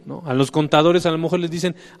pidiendo, ¿no? A los contadores a lo mejor les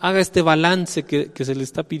dicen, haga este balance que se le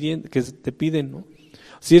está pidiendo, que te piden, ¿no?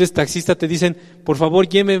 Si eres taxista te dicen, por favor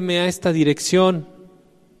lléveme a esta dirección,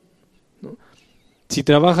 Si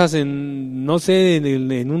trabajas en, no sé,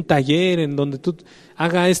 en un taller, en donde tú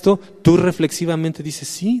haga esto, tú reflexivamente dices,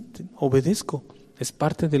 sí, obedezco, es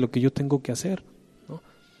parte de lo que yo tengo que hacer, ¿no?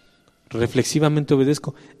 Reflexivamente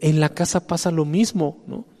obedezco. En la casa pasa lo mismo,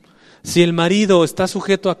 ¿no? Si el marido está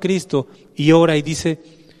sujeto a Cristo y ora y dice,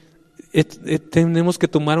 tenemos que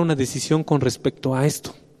tomar una decisión con respecto a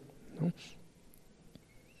esto, ¿no?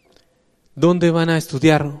 ¿Dónde van a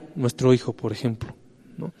estudiar nuestro hijo, por ejemplo?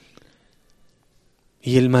 ¿No?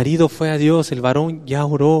 Y el marido fue a Dios, el varón ya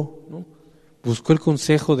oró, ¿no? Buscó el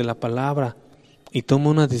consejo de la palabra y toma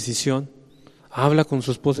una decisión. Habla con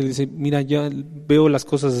su esposa y le dice, mira, ya veo las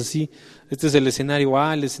cosas así, este es el escenario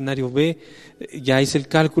A, el escenario B, ya hice el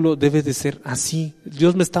cálculo, debe de ser así.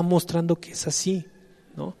 Dios me está mostrando que es así,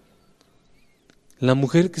 ¿no? La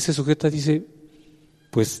mujer que se sujeta dice,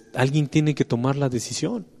 pues alguien tiene que tomar la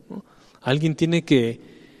decisión, ¿no? Alguien tiene que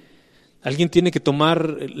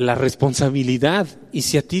tomar la responsabilidad, y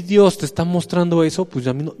si a ti Dios te está mostrando eso, pues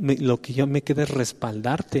a mí lo que ya me queda es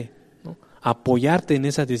respaldarte, ¿no? Apoyarte en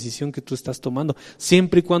esa decisión que tú estás tomando,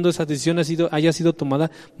 siempre y cuando esa decisión haya sido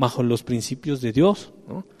tomada bajo los principios de Dios,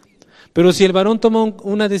 ¿no? Pero si el varón toma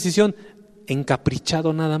una decisión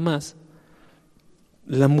encaprichado nada más,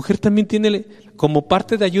 la mujer también tiene como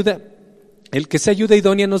parte de ayuda. El que sea ayuda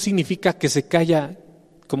idónea no significa que se calla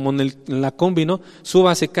como en la combi, ¿no?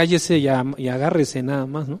 Súbase, cállese y agárrese nada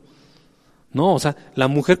más, ¿no? No, o sea, la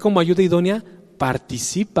mujer como ayuda idónea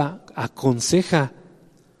participa, aconseja.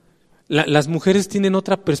 Las mujeres tienen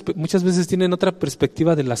muchas veces tienen otra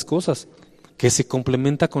perspectiva de las cosas, que se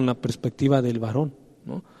complementa con la perspectiva del varón,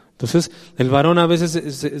 ¿no? Entonces, el varón a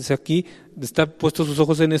veces aquí está puesto sus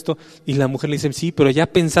ojos en esto y la mujer le dice, sí, pero ya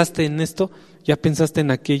pensaste en esto, ya pensaste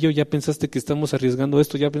en aquello, ya pensaste que estamos arriesgando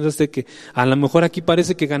esto, ya pensaste que a lo mejor aquí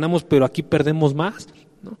parece que ganamos, pero aquí perdemos más,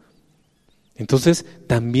 ¿no? Entonces,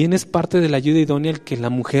 también es parte de la ayuda idónea el que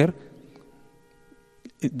la mujer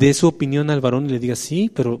dé su opinión al varón y le diga,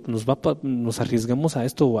 sí, pero nos arriesgamos a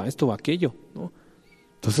esto o aquello, ¿no?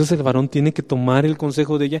 Entonces el varón tiene que tomar el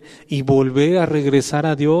consejo de ella y volver a regresar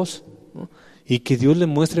a Dios, ¿no? Y que Dios le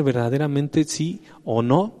muestre verdaderamente sí o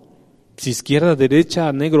no, si izquierda,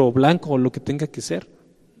 derecha, negro o blanco o lo que tenga que ser,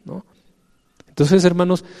 ¿no? Entonces,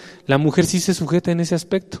 hermanos, la mujer sí se sujeta en ese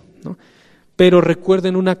aspecto, ¿no? Pero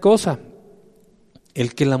recuerden una cosa,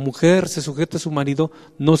 el que la mujer se sujete a su marido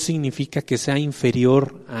no significa que sea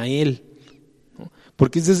inferior a él, ¿no?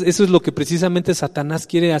 Porque eso es lo que precisamente Satanás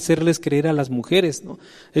quiere hacerles creer a las mujeres, ¿no?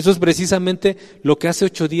 Eso es precisamente lo que hace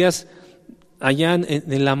 8 días allá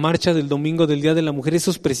en la marcha del domingo del Día de la Mujer, eso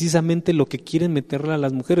es precisamente lo que quieren meterle a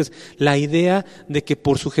las mujeres, la idea de que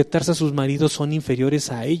por sujetarse a sus maridos son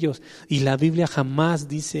inferiores a ellos, y la Biblia jamás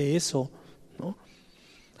dice eso, ¿no?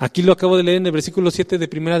 Aquí lo acabo de leer en el versículo 7 de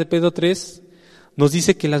 1 de Pedro 3, nos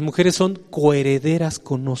dice que las mujeres son coherederas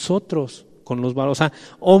con nosotros, con los varones, o sea,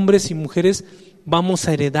 hombres y mujeres vamos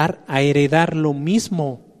a heredar lo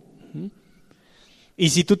mismo. Y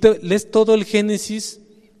si tú lees todo el Génesis,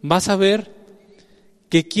 vas a ver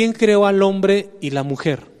que ¿quién creó al hombre y la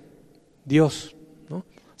mujer? Dios, ¿no? O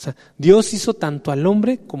sea, Dios hizo tanto al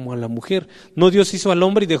hombre como a la mujer. No Dios hizo al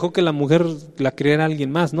hombre y dejó que la mujer la creara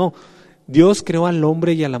alguien más, no. Dios creó al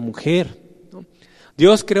hombre y a la mujer, ¿no?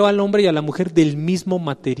 Dios creó al hombre y a la mujer del mismo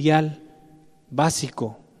material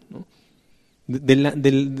básico, ¿no?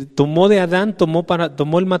 Tomó de Adán,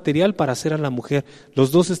 tomó el material para hacer a la mujer.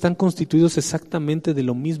 Los dos están constituidos exactamente de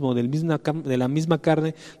lo mismo, de la misma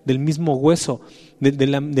carne, del mismo hueso,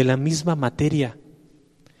 de la misma materia.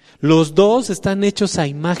 Los dos están hechos a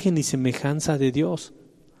imagen y semejanza de Dios.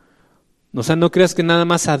 O sea, no creas que nada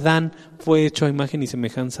más Adán fue hecho a imagen y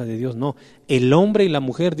semejanza de Dios, no. El hombre y la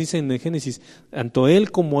mujer, dice en el Génesis, tanto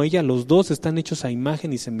él como ella, los dos están hechos a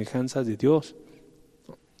imagen y semejanza de Dios.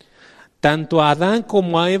 Tanto a Adán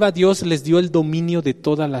como a Eva Dios les dio el dominio de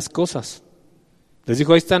todas las cosas. Les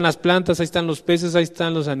dijo, ahí están las plantas, ahí están los peces, ahí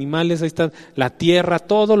están los animales, ahí está la tierra,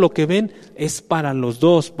 todo lo que ven es para los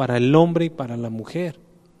dos, para el hombre y para la mujer,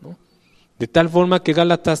 ¿no? De tal forma que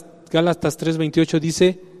Gálatas 3:28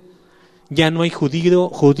 dice, ya no hay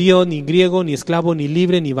judío, ni griego, ni esclavo, ni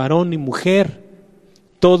libre, ni varón, ni mujer,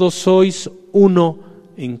 todos sois uno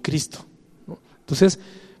en Cristo, ¿no? Entonces,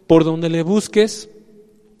 por donde le busques,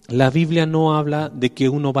 la Biblia no habla de que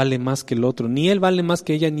uno vale más que el otro, ni él vale más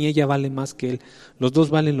que ella, ni ella vale más que él. Los dos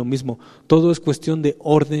valen lo mismo. Todo es cuestión de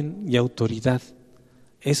orden y autoridad.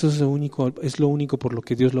 Eso es lo único por lo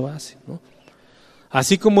que Dios lo hace, ¿no?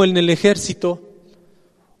 Así como en el ejército,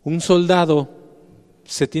 un soldado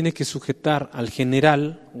se tiene que sujetar al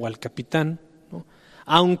general o al capitán, ¿no?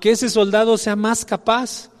 Aunque ese soldado sea más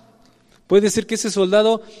capaz, Puede ser que ese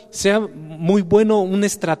soldado sea muy bueno, un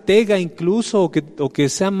estratega incluso, o que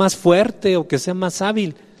sea más fuerte, o que sea más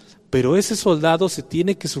hábil, pero ese soldado se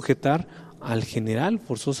tiene que sujetar al general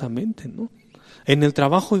forzosamente, ¿no? En el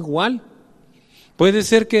trabajo igual. Puede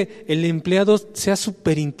ser que el empleado sea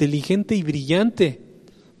súper inteligente y brillante,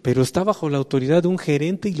 pero está bajo la autoridad de un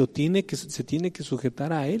gerente y se tiene que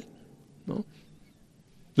sujetar a él, ¿no?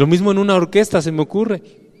 Lo mismo en una orquesta, se me ocurre.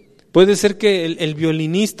 Puede ser que el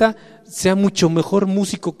violinista sea mucho mejor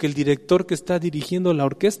músico que el director que está dirigiendo la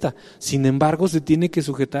orquesta. Sin embargo, se tiene que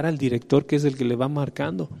sujetar al director, que es el que le va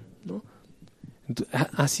marcando, ¿no?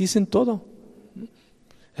 Así es en todo.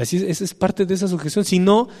 Esa es parte de esa sujeción. Si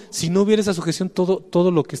no hubiera esa sujeción,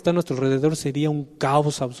 todo lo que está a nuestro alrededor sería un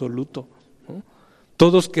caos absoluto, ¿no?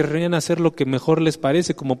 Todos querrían hacer lo que mejor les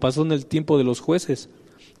parece, como pasó en el tiempo de los jueces,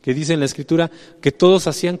 que dice en la Escritura que todos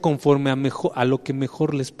hacían conforme a lo que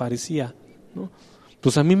mejor les parecía, ¿no?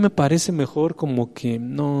 Pues a mí me parece mejor, como que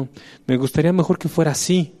no, me gustaría mejor que fuera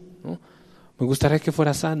así, ¿no? Me gustaría que fuera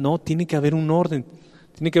así. No, tiene que haber un orden,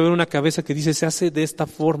 tiene que haber una cabeza que dice se hace de esta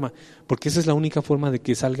forma, porque esa es la única forma de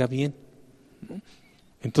que salga bien, ¿no?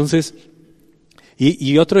 Entonces,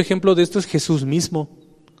 y otro ejemplo de esto es Jesús mismo.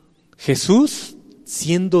 Jesús,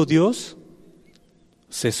 siendo Dios,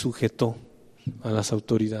 se sujetó a las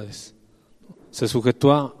autoridades, se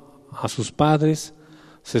sujetó a sus padres,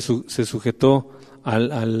 se sujetó a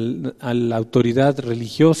la autoridad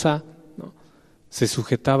religiosa, ¿no? Se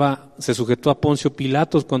sujetó a Poncio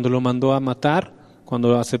Pilatos cuando lo mandó a matar,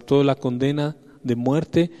 cuando aceptó la condena de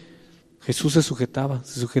muerte. Jesús se sujetaba.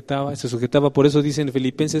 Por eso dice en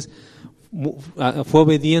Filipenses, fue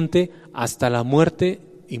obediente hasta la muerte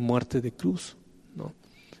y muerte de cruz, ¿no?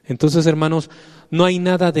 Entonces, hermanos, no hay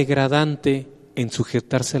nada degradante en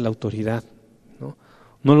sujetarse a la autoridad, ¿no?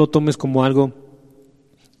 No lo tomes como algo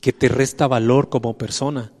que te resta valor como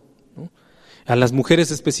persona, ¿no? A las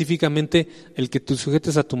mujeres específicamente, el que tú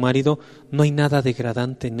sujetes a tu marido, no hay nada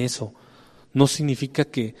degradante en eso. No significa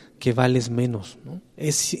que vales menos, ¿no?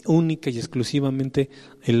 Es única y exclusivamente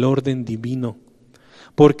el orden divino.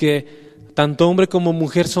 Porque tanto hombre como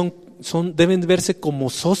mujer deben verse como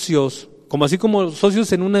socios, así como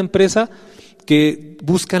socios en una empresa que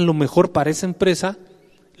buscan lo mejor para esa empresa,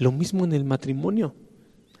 lo mismo en el matrimonio.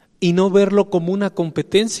 Y no verlo como una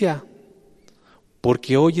competencia,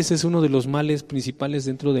 porque hoy ese es uno de los males principales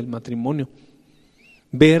dentro del matrimonio.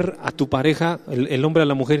 Ver a tu pareja, el hombre a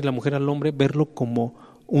la mujer y la mujer al hombre, verlo como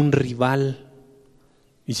un rival.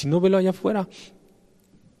 Y si no, velo allá afuera,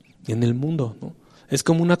 en el mundo, ¿no? Es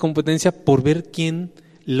como una competencia por ver quién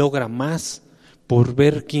logra más, por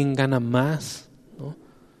ver quién gana más, ¿no?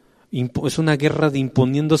 Es una guerra de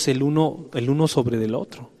imponiéndose el uno sobre el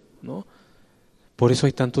otro, ¿no? Por eso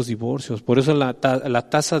hay tantos divorcios, por eso la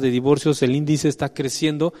tasa de divorcios, el índice está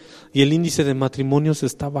creciendo y el índice de matrimonios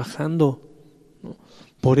está bajando, ¿no?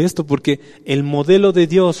 Por esto, porque el modelo de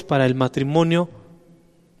Dios para el matrimonio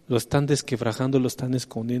lo están desquebrajando, lo están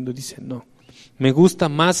escondiendo. Dicen, no, me gusta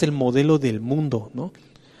más el modelo del mundo, ¿no?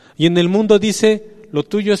 Y en el mundo dice, lo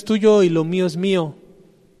tuyo es tuyo y lo mío es mío.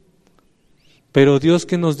 Pero Dios,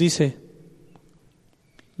 ¿qué nos dice?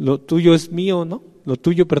 Lo tuyo es mío, ¿no?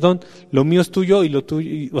 Lo mío es tuyo y lo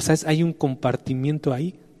tuyo, o sea, hay un compartimiento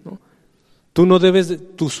ahí, ¿no? Tú no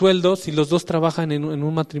debes, tu sueldo, si los dos trabajan en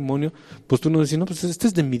un matrimonio, pues tú no decir, no, pues este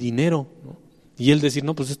es de mi dinero, ¿no? Y él decir,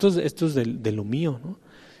 no, pues esto es de lo mío, ¿no?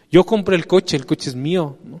 Yo compré el coche es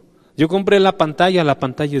mío, ¿no? Yo compré la pantalla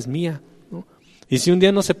es mía, ¿no? Y si un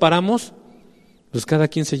día nos separamos, pues cada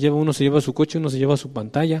quien uno se lleva su coche, uno se lleva su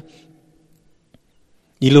pantalla.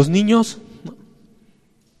 ¿Y los niños?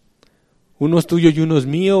 Uno es tuyo y uno es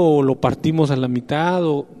mío, o lo partimos a la mitad,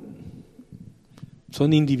 o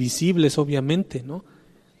son indivisibles, obviamente, ¿no?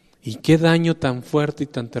 Y qué daño tan fuerte y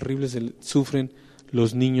tan terrible sufren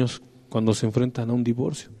los niños cuando se enfrentan a un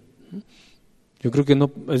divorcio. Yo creo que no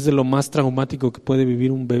es de lo más traumático que puede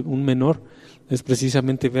vivir un menor, es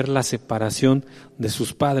precisamente ver la separación de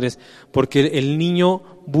sus padres, porque el niño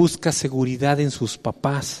busca seguridad en sus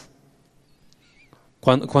papás.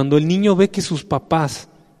 Cuando el niño ve que sus papás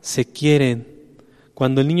se quieren,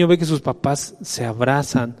 cuando el niño ve que sus papás se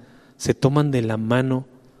abrazan, se toman de la mano,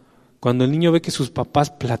 cuando el niño ve que sus papás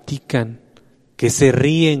platican, que se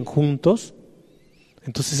ríen juntos,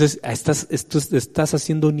 entonces estás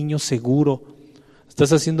haciendo un niño seguro,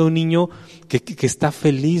 estás haciendo un niño que está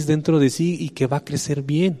feliz dentro de sí y que va a crecer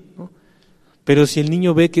bien, ¿no? Pero si el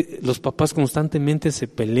niño ve que los papás constantemente se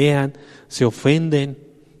pelean, se ofenden,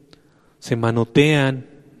 se manotean,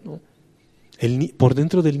 ¿no? Por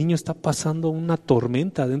dentro del niño está pasando una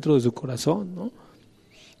tormenta dentro de su corazón, ¿no?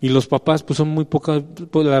 Y los papás pues son muy pocos,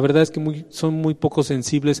 pues, la verdad es que son muy poco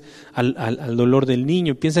sensibles al dolor del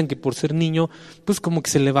niño. Piensan que por ser niño, pues como que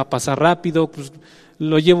se le va a pasar rápido, pues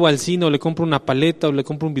lo llevo al cine o le compro una paleta o le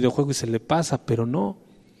compro un videojuego y se le pasa, pero no.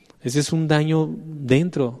 Ese es un daño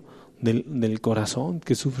dentro del corazón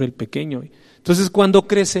que sufre el pequeño. Entonces cuando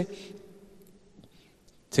crece,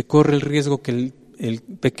 se corre el riesgo que el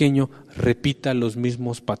pequeño repita los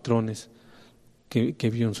mismos patrones que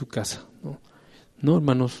vio en su casa, ¿no? No,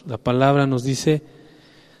 hermanos, la palabra nos dice,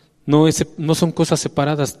 no son cosas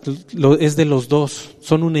separadas, es de los dos,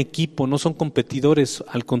 son un equipo, no son competidores,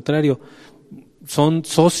 al contrario, son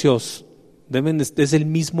socios, es el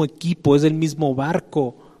mismo equipo, es el mismo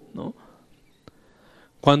barco, ¿no?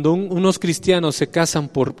 Cuando unos cristianos se casan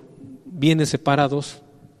por bienes separados,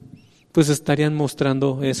 pues estarían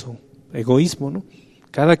mostrando eso, egoísmo, ¿no?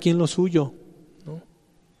 Cada quien lo suyo, ¿no?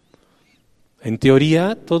 En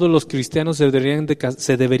teoría, todos los cristianos se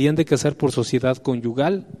deberían de casar por sociedad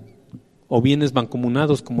conyugal o bienes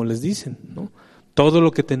mancomunados, como les dicen, ¿no? Todo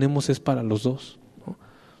lo que tenemos es para los dos, ¿no?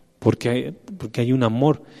 Porque hay un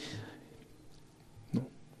amor, ¿no?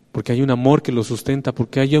 Porque hay un amor que lo sustenta,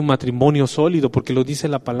 porque hay un matrimonio sólido, porque lo dice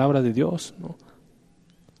la palabra de Dios, ¿no?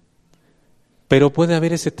 Pero puede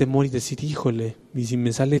haber ese temor y decir, híjole, ¿y si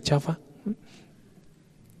me sale chafa?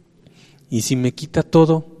 ¿Y si me quita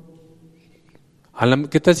todo?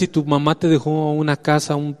 ¿Qué tal si tu mamá te dejó una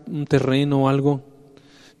casa, un terreno o algo?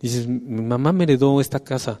 Dices, mi mamá me heredó esta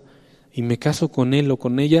casa y me caso con él o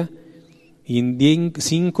con ella y en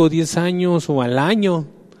 5 o 10 años o al año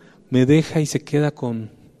me deja y se queda con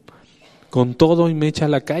todo y me echa a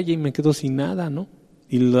la calle y me quedo sin nada, ¿no?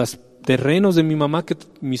 Y los terrenos de mi mamá,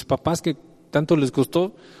 mis papás que tanto les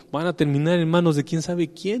costó, van a terminar en manos de quién sabe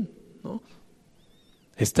quién, ¿no?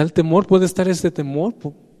 ¿Está el temor? ¿Puede estar este temor?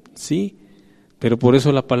 Sí, pero por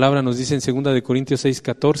eso la palabra nos dice en 2 de Corintios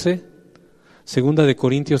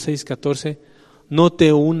 6:14, no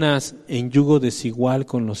te unas en yugo desigual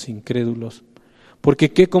con los incrédulos,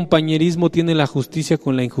 porque qué compañerismo tiene la justicia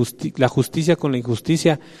con la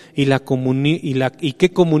injusticia y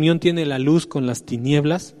qué comunión tiene la luz con las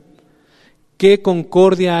tinieblas. ¿Qué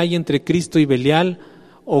concordia hay entre Cristo y Belial?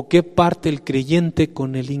 ¿O qué parte el creyente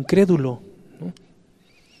con el incrédulo? ¿No?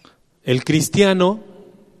 El cristiano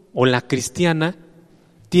o la cristiana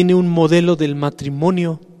tiene un modelo del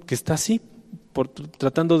matrimonio que está así,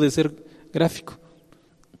 tratando de ser gráfico.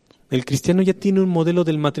 El cristiano ya tiene un modelo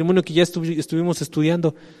del matrimonio que ya estuvimos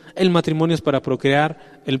estudiando. El matrimonio es para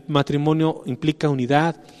procrear, el matrimonio implica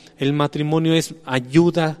unidad, el matrimonio es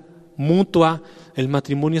ayuda mutua, el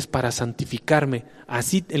matrimonio es para santificarme.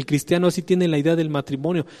 Así el cristiano así tiene la idea del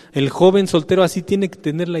matrimonio, el joven soltero así tiene que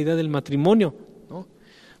tener la idea del matrimonio, ¿no?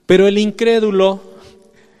 Pero el incrédulo,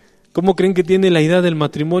 ¿cómo creen que tiene la idea del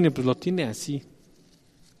matrimonio? Pues lo tiene así,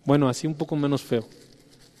 bueno, así un poco menos feo,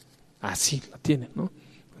 así la tiene, ¿no?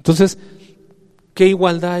 Entonces, ¿qué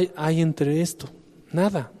igualdad hay entre esto?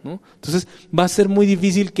 Nada, ¿no? Entonces va a ser muy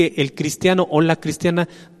difícil que el cristiano o la cristiana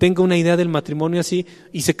tenga una idea del matrimonio así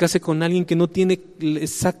y se case con alguien que no tiene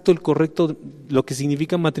exacto el correcto lo que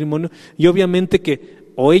significa matrimonio, y obviamente que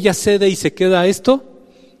o ella cede y se queda esto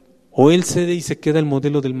o él cede y se queda el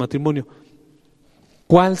modelo del matrimonio.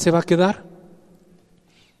 ¿Cuál se va a quedar?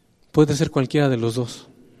 Puede ser cualquiera de los dos,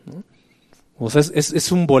 ¿no? O sea,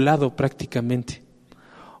 es un volado prácticamente.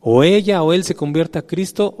 O ella o él se convierte a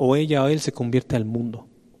Cristo, o ella o él se convierte al mundo.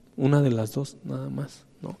 Una de las dos, nada más,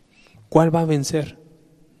 ¿no? ¿Cuál va a vencer?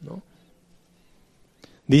 ¿No?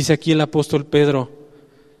 Dice aquí el apóstol Pedro,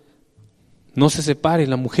 no se separe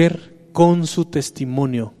la mujer con su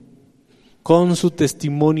testimonio. Con su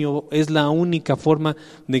testimonio es la única forma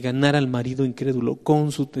de ganar al marido incrédulo,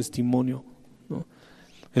 con su testimonio, ¿no?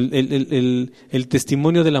 El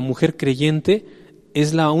testimonio de la mujer creyente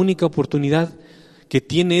es la única oportunidad que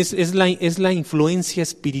tiene, es la influencia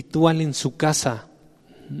espiritual en su casa.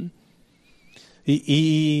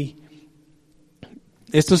 Y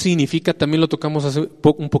esto significa, también lo tocamos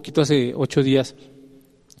un poquito hace 8 días,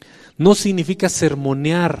 no significa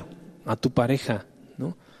sermonear a tu pareja,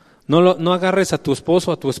 ¿no? No agarres a tu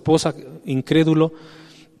esposo, a tu esposa incrédulo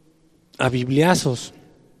a bibliazos,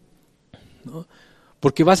 ¿no?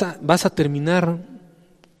 Porque vas a terminar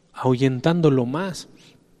ahuyentándolo más.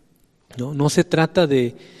 No se trata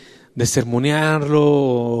de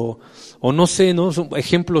sermonearlo o no sé, ¿no? Son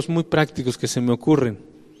ejemplos muy prácticos que se me ocurren.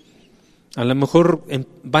 A lo mejor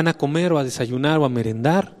van a comer o a desayunar o a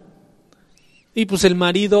merendar y pues el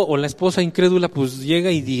marido o la esposa incrédula pues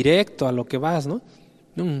llega y directo a lo que vas, ¿no?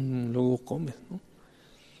 Luego comes, ¿no?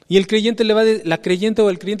 Y el creyente la creyente o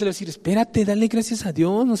el creyente le va a decir, espérate, dale gracias a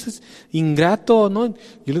Dios, no seas ingrato, ¿no?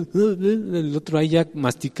 Y el otro ahí ya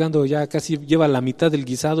masticando, ya casi lleva la mitad del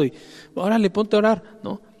guisado y, órale, ponte a orar,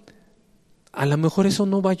 ¿no? A lo mejor eso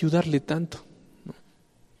no va a ayudarle tanto, ¿no?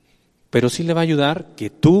 Pero sí le va a ayudar que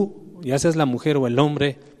tú, ya seas la mujer o el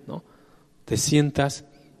hombre, ¿no? Te sientas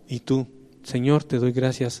y tú, Señor, te doy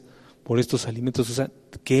gracias por estos alimentos. O sea,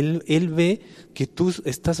 que Él ve que tú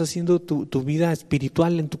estás haciendo tu vida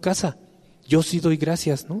espiritual en tu casa. Yo sí doy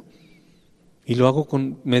gracias, ¿no? Y lo hago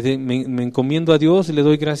me encomiendo a Dios y le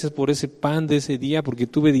doy gracias por ese pan de ese día, porque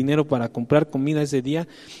tuve dinero para comprar comida ese día,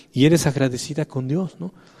 y eres agradecida con Dios,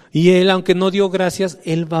 ¿no? Y Él, aunque no dio gracias,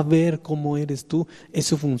 Él va a ver cómo eres tú.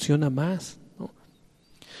 Eso funciona más, ¿no?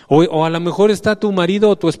 O a lo mejor está tu marido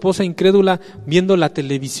o tu esposa incrédula viendo la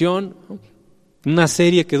televisión, ¿no? Una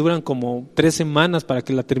serie que duran como 3 semanas para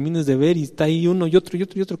que la termines de ver, y está ahí uno y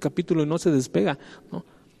otro capítulo y no se despega, ¿no?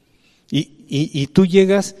 Y tú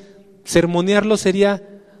llegas, sermonearlo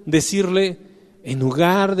sería decirle, en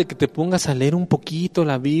lugar de que te pongas a leer un poquito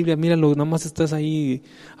la Biblia, míralo, nada más estás ahí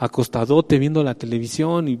acostadote viendo la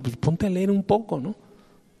televisión, y pues ponte a leer un poco, ¿no?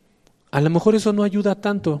 A lo mejor eso no ayuda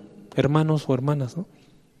tanto, hermanos o hermanas, ¿no?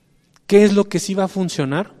 ¿Qué es lo que sí va a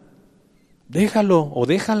funcionar? Déjalo o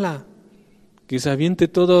déjala, que se aviente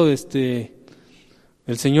todo El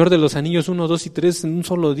Señor de los Anillos 1, 2 y 3 en un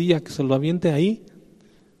solo día, que se lo aviente ahí.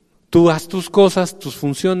 Tú haz tus cosas, tus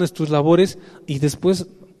funciones, tus labores, y después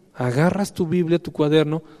agarras tu Biblia, tu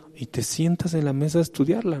cuaderno, y te sientas en la mesa a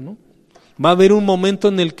estudiarla, ¿no? Va a haber un momento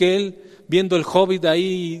en el que él, viendo el Hobbit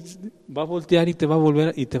ahí, va a voltear y te va a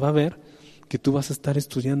volver y te va a ver que tú vas a estar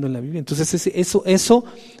estudiando en la Biblia. Entonces eso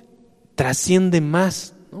trasciende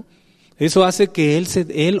más, ¿no? Eso hace que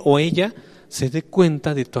él o ella se dé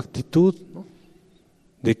cuenta de tu actitud, ¿no?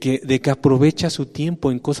 De que aprovecha su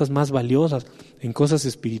tiempo en cosas más valiosas, en cosas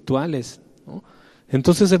espirituales, ¿no?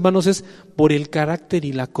 Entonces, hermanos, es por el carácter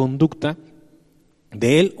y la conducta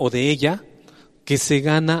de él o de ella que se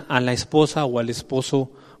gana a la esposa o al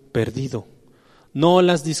esposo perdido. No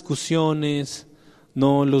las discusiones,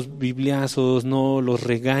 no los bibliazos, no los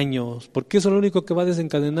regaños, porque eso lo único que va a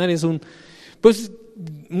desencadenar es un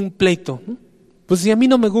pleito, ¿no? Pues si a mí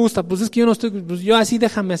no me gusta, pues es que yo no estoy, pues yo así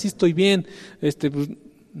déjame, así estoy bien, pues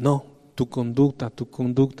no, tu conducta,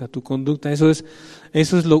 eso es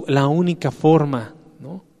la única forma,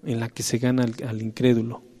 ¿no?, en la que se gana al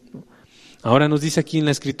incrédulo, ¿no? Ahora nos dice aquí en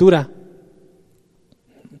la Escritura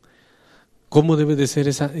cómo debe de ser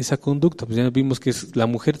esa conducta. Pues ya vimos que la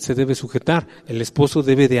mujer se debe sujetar, el esposo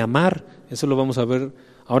debe de amar. Eso lo vamos a ver,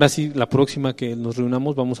 ahora sí, la próxima que nos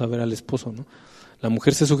reunamos vamos a ver al esposo, ¿no? La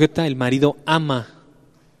mujer se sujeta, el marido ama.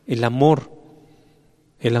 El amor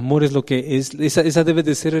es lo que es, esa debe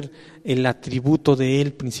de ser el atributo de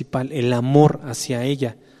él principal, el amor hacia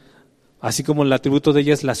ella, así como el atributo de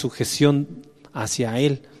ella es la sujeción hacia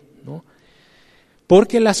él, ¿no?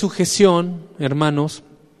 Porque la sujeción, hermanos,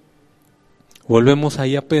 volvemos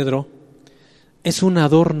ahí a Pedro, es un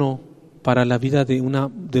adorno para la vida de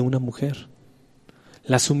una mujer.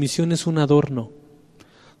 La sumisión es un adorno.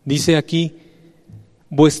 Dice aquí,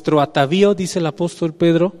 vuestro atavío, dice el apóstol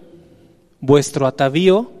Pedro, vuestro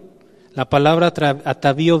atavío, la palabra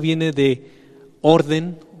atavío viene de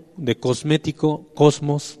orden, de cosmético,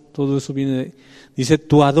 cosmos, todo eso viene dice,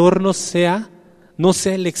 tu adorno no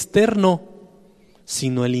sea el externo,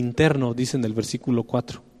 sino el interno, dice en el versículo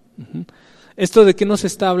 4. ¿Esto de qué nos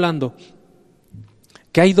está hablando?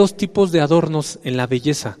 Que hay 2 tipos de adornos en la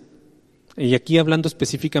belleza, y aquí hablando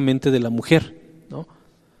específicamente de la mujer, ¿no?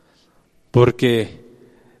 Porque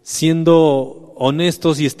siendo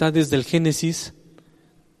honestos, y está desde el Génesis,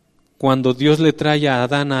 cuando Dios le trae a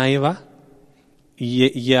Adán a Eva,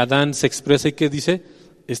 y Adán se expresa y que dice,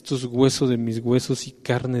 esto es hueso de mis huesos y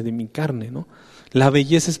carne de mi carne, ¿no? La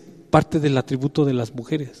belleza es parte del atributo de las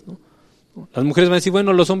mujeres, ¿no? Las mujeres van a decir,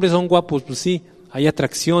 bueno, los hombres son guapos, pues sí, hay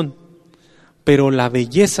atracción, pero la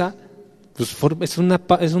belleza pues es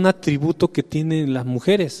un atributo que tienen las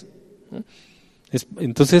mujeres, ¿no?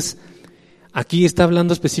 Entonces, aquí está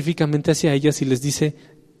hablando específicamente hacia ellas y les dice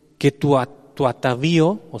que tu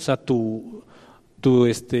atavío, o sea,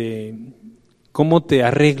 cómo te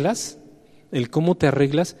arreglas,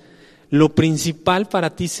 lo principal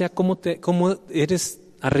para ti sea cómo te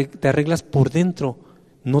arreglas por dentro,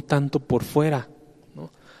 no tanto por fuera,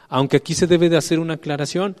 ¿no? Aunque aquí se debe de hacer una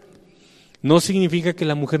aclaración, no significa que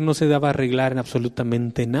la mujer no se deba arreglar en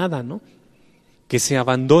absolutamente nada, ¿no? Que se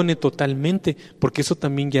abandone totalmente, porque eso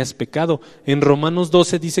también ya es pecado. En Romanos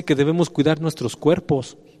 12 dice que debemos cuidar nuestros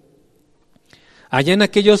cuerpos. Allá en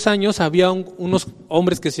aquellos años había unos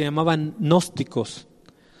hombres que se llamaban gnósticos.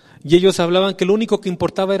 Y ellos hablaban que lo único que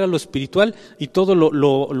importaba era lo espiritual y todo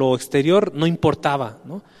lo exterior no importaba,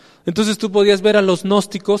 ¿no? Entonces tú podías ver a los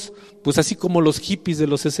gnósticos, pues así como los hippies de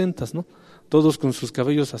los 60s, ¿no? Todos con sus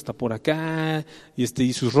cabellos hasta por acá,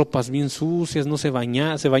 y sus ropas bien sucias, no se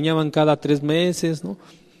bañaban cada 3 meses, ¿no?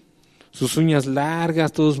 Sus uñas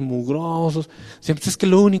largas, todos mugrosos. Siempre es que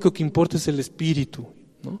lo único que importa es el espíritu,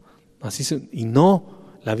 ¿no? Y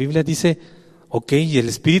no, la Biblia dice, ok, el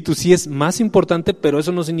espíritu sí es más importante, pero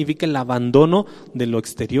eso no significa el abandono de lo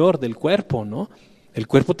exterior, del cuerpo, ¿no? El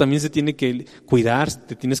cuerpo también se tiene que cuidar,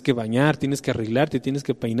 te tienes que bañar, tienes que arreglarte, tienes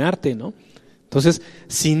que peinarte, ¿no? Entonces,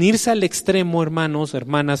 sin irse al extremo, hermanos,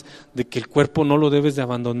 hermanas, de que el cuerpo no lo debes de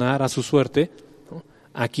abandonar a su suerte, ¿no?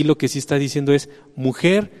 Aquí lo que sí está diciendo es,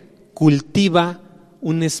 mujer, cultiva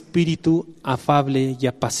un espíritu afable y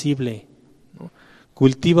apacible, ¿no?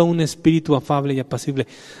 Cultiva un espíritu afable y apacible.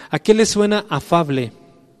 ¿A qué le suena afable?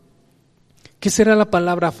 ¿Qué será la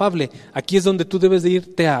palabra afable? Aquí es donde tú debes de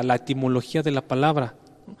irte a la etimología de la palabra.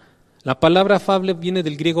 La palabra afable viene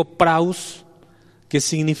del griego praus, que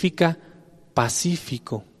significa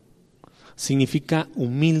pacífico, significa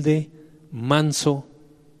humilde, manso,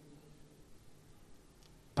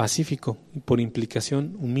 pacífico, y por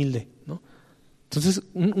implicación humilde, ¿no? Entonces,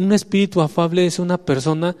 un espíritu afable es una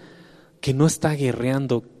persona que no está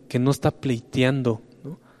guerreando, que no está pleiteando,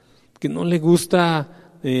 ¿no? Que no le gusta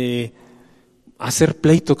hacer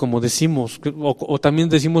pleito, como decimos, o también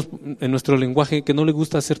decimos en nuestro lenguaje que no le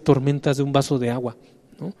gusta hacer tormentas de un vaso de agua,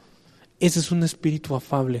 ¿no? Ese es un espíritu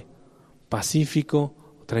afable, pacífico,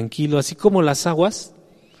 tranquilo, así como las aguas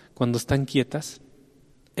cuando están quietas.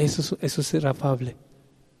 Eso es ser afable.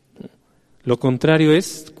 Lo contrario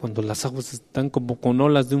es cuando las aguas están como con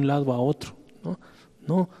olas de un lado a otro, ¿no?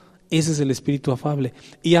 No, ese es el espíritu afable.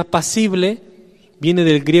 Y apacible viene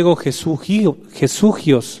del griego jesugios,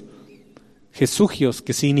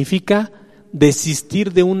 que significa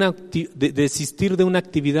desistir de una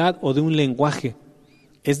actividad o de un lenguaje.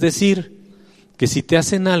 Es decir, que si te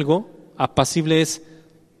hacen algo, apacible es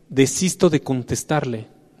desisto de contestarle,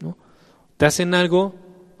 ¿no? Te hacen algo,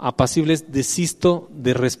 apacible es desisto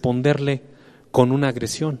de responderle con una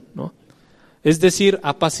agresión, ¿no? Es decir,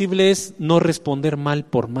 apacible es no responder mal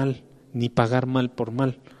por mal, ni pagar mal por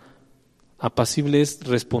mal. Apacible es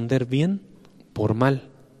responder bien por mal,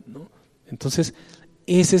 ¿no? Entonces,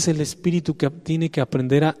 ese es el espíritu que tiene que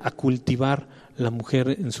aprender a cultivar la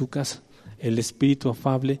mujer en su casa, el espíritu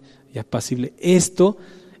afable y apacible. Esto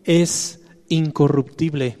es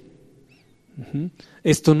incorruptible.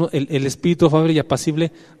 Esto no, el espíritu afable y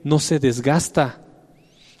apacible no se desgasta.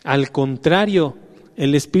 Al contrario,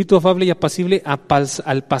 el espíritu afable y apacible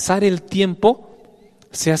al pasar el tiempo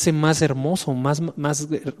se hace más hermoso, más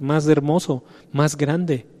hermoso, más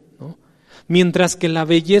grande, ¿no? Mientras que la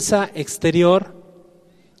belleza exterior,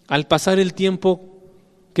 al pasar el tiempo,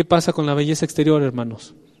 ¿qué pasa con la belleza exterior,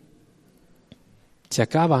 hermanos? Se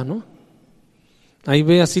acaba, ¿no? Ahí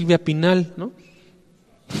ve a Silvia Pinal, ¿no?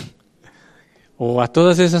 O a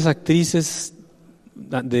todas esas actrices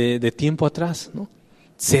de tiempo atrás, ¿no?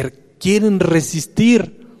 Quieren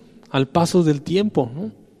resistir al paso del tiempo,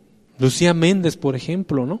 ¿no? Lucía Méndez, por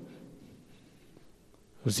ejemplo, ¿no?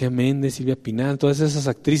 Lucía Méndez, Silvia Pinal, todas esas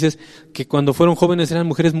actrices que cuando fueron jóvenes eran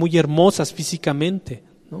mujeres muy hermosas físicamente,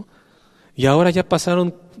 ¿no? Y ahora ya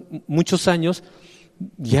pasaron muchos años,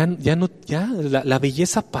 la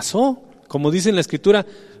belleza pasó. Como dice en la Escritura,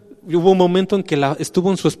 hubo un momento en que estuvo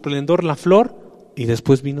en su esplendor la flor y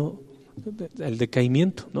después vino el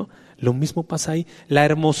decaimiento, ¿no? Lo mismo pasa ahí. La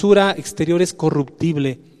hermosura exterior es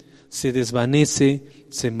corruptible, se desvanece,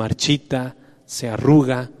 se marchita, se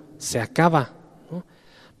arruga, se acaba, ¿no?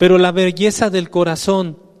 Pero la belleza del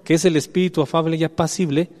corazón, que es el espíritu afable y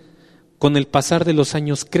apacible, con el pasar de los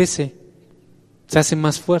años crece, se hace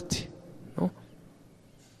más fuerte, ¿no?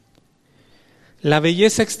 La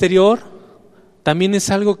belleza exterior también es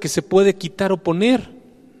algo que se puede quitar o poner,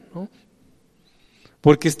 ¿no?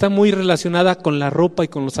 Porque está muy relacionada con la ropa y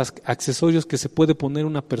con los accesorios que se puede poner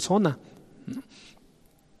una persona, ¿no?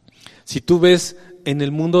 Si tú ves en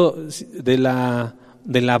el mundo de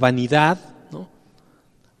la vanidad, ¿no?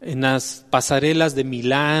 En las pasarelas de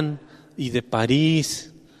Milán y de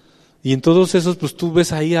París, y en todos esos, pues tú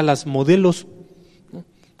ves ahí a las modelos, ¿no?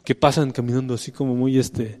 Que pasan caminando así como muy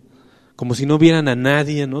como si no vieran a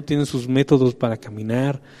nadie, ¿no? Tienen sus métodos para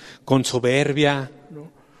caminar, con soberbia,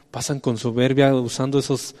 ¿no? Pasan con soberbia usando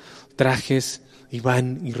esos trajes y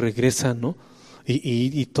van y regresan, ¿no?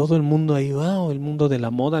 Y todo el mundo ahí, wow, el mundo de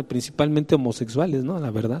la moda, principalmente homosexuales, ¿no?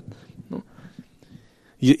 La verdad, ¿no?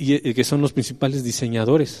 Y que son los principales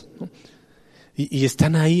diseñadores, ¿no? Y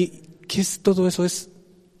están ahí. ¿Qué es todo eso? Es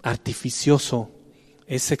artificioso,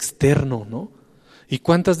 es externo, ¿no? ¿Y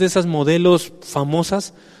cuántas de esas modelos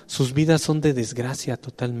famosas, sus vidas son de desgracia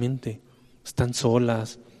totalmente? Están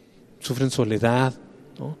solas, sufren soledad,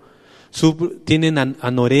 ¿no? Tienen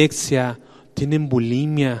anorexia, tienen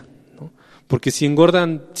bulimia, ¿no? Porque si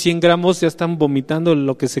engordan 100 gramos ya están vomitando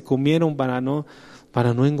lo que se comieron para no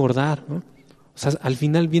engordar, ¿no? O sea, al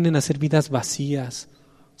final vienen a ser vidas vacías,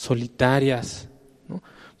 solitarias, ¿no?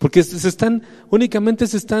 Porque únicamente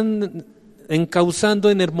se están encauzando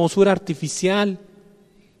en hermosura artificial,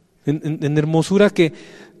 en hermosura que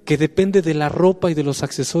depende de la ropa y de los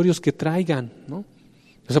accesorios que traigan, ¿no?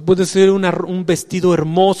 O sea, puede ser un vestido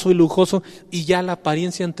hermoso y lujoso y ya la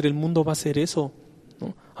apariencia entre el mundo va a ser eso,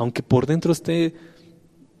 ¿no? Aunque por dentro esté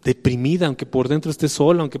deprimida, aunque por dentro esté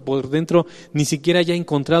sola, aunque por dentro ni siquiera haya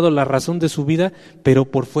encontrado la razón de su vida, pero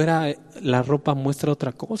por fuera la ropa muestra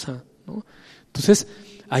otra cosa, ¿no? Entonces,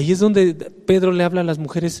 ahí es donde Pedro le habla a las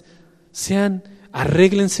mujeres: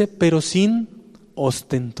 arréglense, pero sin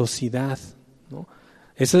ostentosidad, ¿no?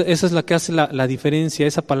 Esa es la que hace la diferencia,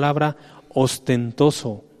 esa palabra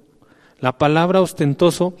ostentoso. La palabra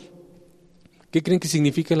ostentoso, ¿qué creen que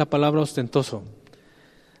significa la palabra ostentoso?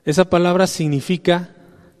 Esa palabra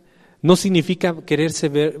no significa quererse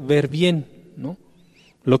ver bien, ¿no?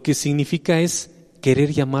 Lo que significa es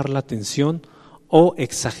querer llamar la atención o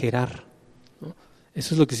exagerar, ¿no?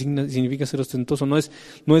 Eso es lo que significa ser ostentoso. No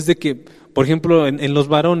es de que, por ejemplo, en los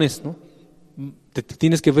varones, ¿no? Te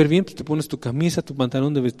tienes que ver bien, pues te pones tu camisa, tu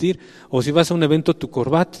pantalón de vestir, o si vas a un evento, tu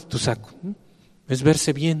corbata, tu saco, ¿no? Es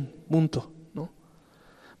verse bien, punto, ¿no?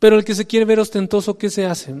 Pero el que se quiere ver ostentoso, ¿qué se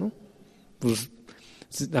hace, no? Pues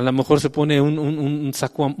a lo mejor se pone un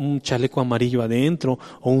saco, un chaleco amarillo adentro,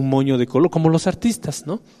 o un moño de color, como los artistas,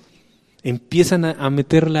 ¿no? Empiezan a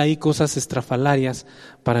meterle ahí cosas estrafalarias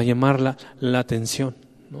para llamar la atención,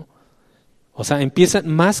 ¿no? O sea, empiezan,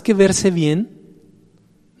 más que verse bien,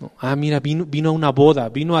 ¿no? Mira, vino a una boda,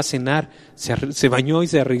 vino a cenar, se bañó y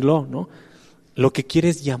se arregló, ¿no? Lo que quiere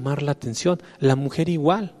es llamar la atención. La mujer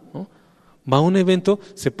igual, ¿no? Va a un evento,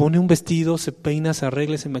 se pone un vestido, se peina, se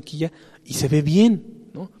arregla, se maquilla y se ve bien,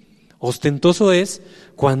 ¿no? Ostentoso es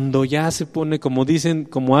cuando ya se pone, como dicen,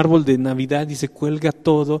 como árbol de Navidad y se cuelga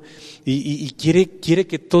todo y quiere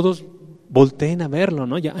que todos volteen a verlo,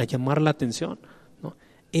 ¿no? A llamar la atención, ¿no?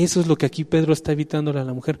 Eso es lo que aquí Pedro está evitándole a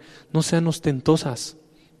la mujer. No sean ostentosas.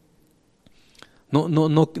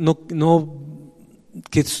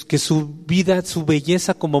 Que su vida, su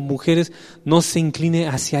belleza como mujeres no se incline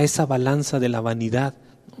hacia esa balanza de la vanidad.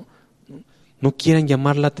 No quieran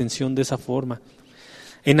llamar la atención de esa forma.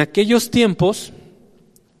 En aquellos tiempos,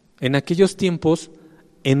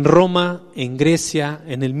 en Roma, en Grecia,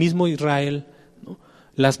 en el mismo Israel, ¿no?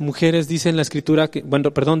 Las mujeres, dice en la escritura,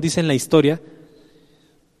 dice en la historia,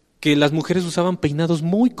 que las mujeres usaban peinados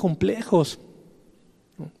muy complejos.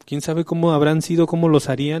 Quién sabe cómo habrán sido, cómo los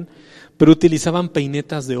harían, pero utilizaban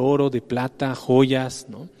peinetas de oro, de plata, joyas,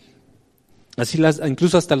 ¿no? Así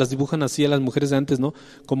incluso hasta las dibujan así a las mujeres de antes, ¿no?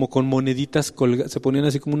 Como con moneditas se ponían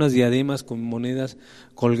así como unas diademas con monedas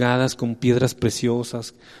colgadas, con piedras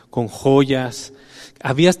preciosas, con joyas.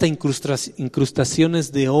 Había hasta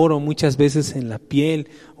incrustaciones de oro muchas veces en la piel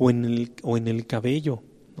o en el cabello,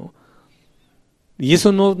 ¿no? Y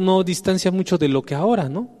eso no distancia mucho de lo que ahora,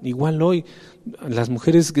 ¿no? Igual hoy las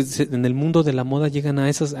mujeres en el mundo de la moda llegan a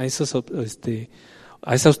esa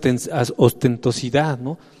ostentosidad,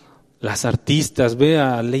 ¿no? Las artistas, ve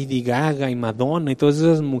a Lady Gaga y Madonna y todas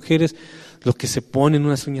esas mujeres, lo que se ponen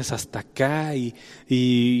unas uñas hasta acá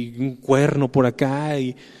y un cuerno por acá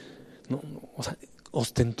 ¿no? O sea,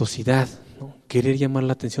 ostentosidad, ¿no? Querer llamar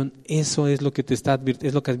la atención, eso es lo que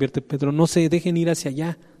es lo que advierte Pedro. No se dejen ir hacia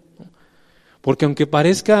allá, ¿no? Porque aunque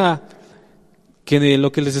parezca que de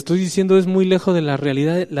lo que les estoy diciendo es muy lejos de la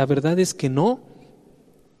realidad, la verdad es que no,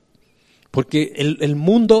 porque el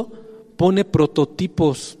mundo pone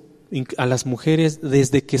prototipos a las mujeres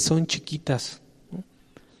desde que son chiquitas, ¿no?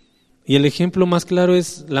 Y el ejemplo más claro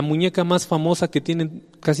es la muñeca más famosa que tienen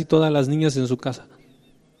casi todas las niñas en su casa,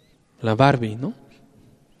 la Barbie, ¿no?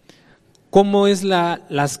 ¿Cómo es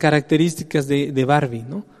las características de Barbie,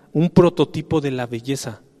 ¿no? Un prototipo de la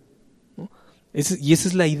belleza, ¿no? Y esa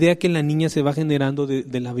es la idea que la niña se va generando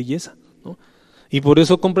de la belleza, ¿no? Y por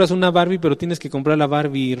eso compras una Barbie, pero tienes que comprar la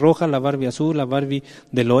Barbie roja, la Barbie azul, la Barbie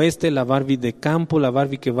del oeste, la Barbie de campo, la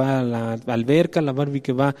Barbie que va a la alberca, la Barbie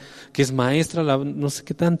que es maestra, no sé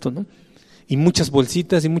qué tanto, ¿no? Y muchas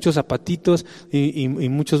bolsitas y muchos zapatitos y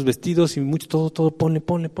muchos vestidos y todo,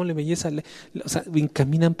 ponle belleza, o sea,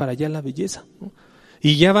 encaminan para allá la belleza, ¿no?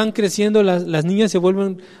 Y ya van creciendo, las niñas se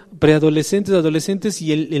vuelven preadolescentes, adolescentes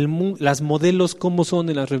y las modelos cómo son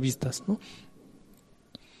en las revistas, ¿no?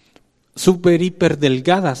 súper, hiper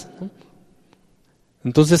delgadas, ¿no?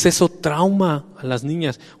 Entonces eso trauma a las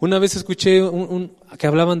niñas. Una vez escuché que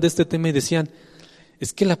hablaban de este tema y decían,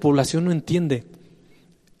 es que la población no entiende.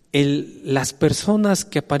 Las personas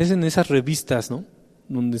que aparecen en esas revistas, ¿no?,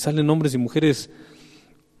 donde salen hombres y mujeres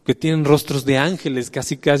que tienen rostros de ángeles,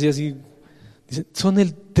 casi así, dicen, son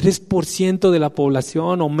el 3% de la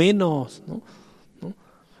población o menos, ¿no?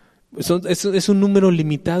 Es un número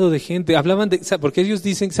limitado de gente. Hablaban porque ellos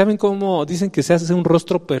dicen, ¿saben cómo dicen que se hace un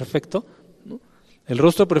rostro perfecto? ¿No? El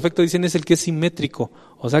rostro perfecto, dicen, es el que es simétrico,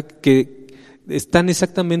 o sea, que están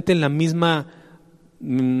exactamente en la misma,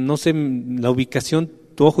 no sé, la ubicación,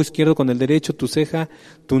 tu ojo izquierdo con el derecho, tu ceja,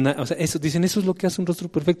 o sea, dicen, eso es lo que hace un rostro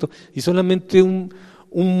perfecto, y solamente un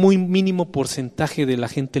muy mínimo porcentaje de la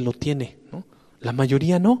gente lo tiene, ¿no? La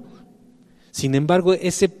mayoría no. Sin embargo,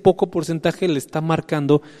 ese poco porcentaje le está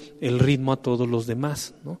marcando el ritmo a todos los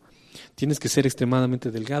demás, ¿no? Tienes que ser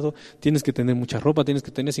extremadamente delgado, tienes que tener mucha ropa, tienes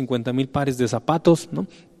que tener 50,000 pares de zapatos, ¿no?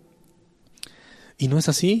 Y no es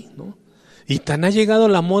así, ¿no? Y tan ha llegado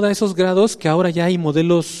la moda a esos grados que ahora ya hay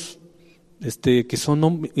modelos que son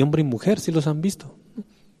hombre y mujer, ¿sí los han visto? ¿No?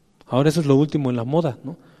 Ahora eso es lo último en la moda,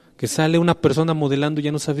 ¿no? Que sale una persona modelando y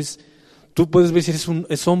ya no sabes, tú puedes ver si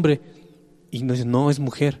es hombre y no es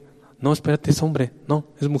mujer, no, espérate, es hombre, no,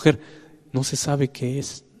 es mujer, no se sabe qué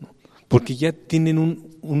es, ¿no? Porque ya tienen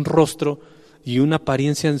un rostro y una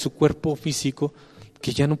apariencia en su cuerpo físico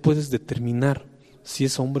que ya no puedes determinar si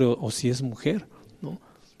es hombre o si es mujer, ¿no?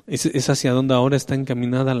 Es hacia donde ahora está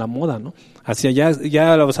encaminada la moda, ¿no? Hacia allá,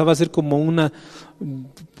 o sea, va a ser como una,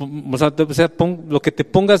 o sea, lo que te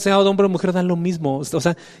pongas, sea de hombre o mujer, da lo mismo. O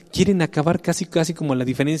sea, quieren acabar casi como la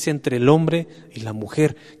diferencia entre el hombre y la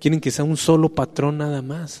mujer. Quieren que sea un solo patrón nada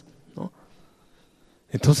más, ¿no?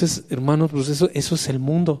 Entonces, hermanos, pues eso es el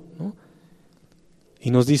mundo, ¿no? Y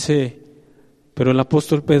nos dice, pero el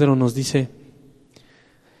apóstol Pedro nos dice,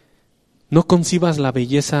 no concibas la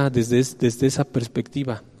belleza desde esa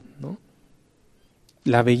perspectiva, ¿no?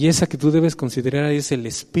 La belleza que tú debes considerar es el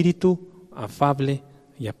espíritu afable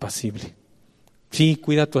y apacible. Sí,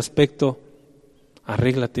 cuida tu aspecto,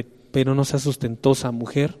 arréglate, pero no seas ostentosa,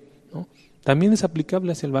 mujer, ¿no? También es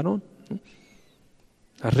aplicable hacia el varón, ¿no?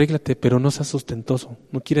 Arréglate, pero no seas ostentoso,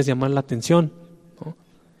 no quieres llamar la atención, ¿no?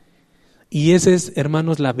 Y esa es,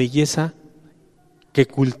 hermanos, la belleza que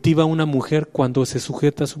cultiva una mujer cuando se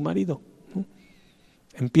sujeta a su marido, ¿no?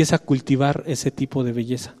 Empieza a cultivar ese tipo de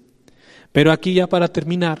belleza. Pero aquí ya para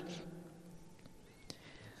terminar,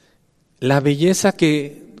 la belleza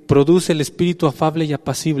que produce el espíritu afable y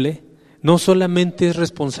apacible no solamente es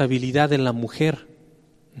responsabilidad de la mujer.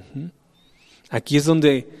 Aquí es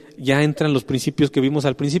donde ya entran los principios que vimos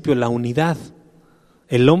al principio, la unidad.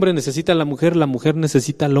 El hombre necesita a la mujer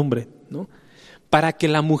necesita al hombre, ¿no? Para que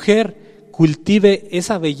la mujer cultive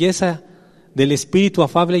esa belleza del espíritu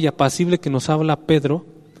afable y apacible que nos habla Pedro,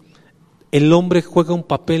 el hombre juega un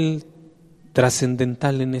papel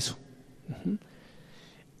trascendental en eso.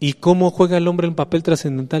 ¿Y cómo juega el hombre un papel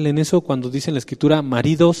trascendental en eso? Cuando dice en la Escritura,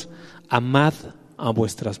 maridos, amad a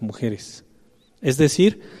vuestras mujeres. Es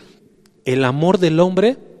decir, el amor del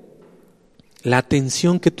hombre, la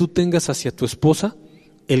atención que tú tengas hacia tu esposa,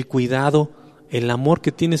 el cuidado, el amor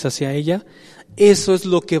que tienes hacia ella, eso es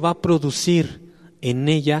lo que va a producir en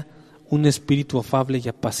ella un espíritu afable y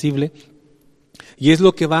apacible, y es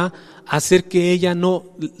lo que va a hacer que ella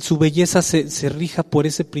su belleza se rija por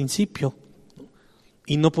ese principio,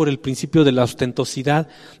 y no por el principio de la ostentosidad,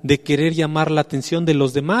 de querer llamar la atención de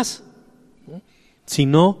los demás, ¿no?,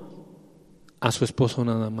 sino a su esposo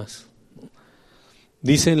nada más.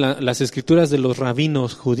 Dicen las escrituras de los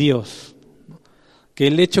rabinos judíos, ¿no?, que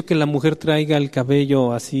el hecho que la mujer traiga el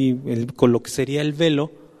cabello así, con lo que sería el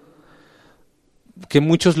velo, que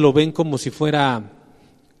muchos lo ven como si fuera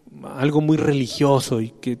algo muy religioso y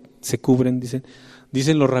que se cubren,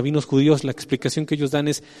 dicen los rabinos judíos, la explicación que ellos dan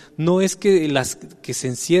es, no es que se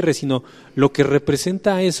encierre, sino lo que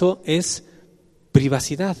representa eso es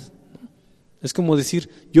privacidad. Es como decir,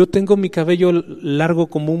 yo tengo mi cabello largo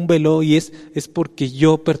como un velo y es porque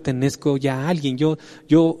yo pertenezco ya a alguien, yo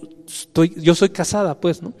soy casada,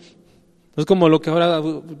 pues, ¿no? Es como lo que ahora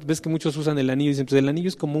ves que muchos usan el anillo y dicen, pues el anillo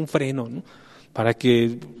es como un freno, ¿no? Para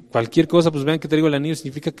que cualquier cosa, pues vean que traigo el anillo,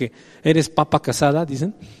 significa que eres papa casada,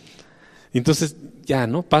 dicen. Entonces ya,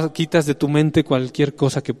 ¿no? Quitas de tu mente cualquier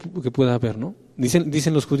cosa que pueda haber, ¿no?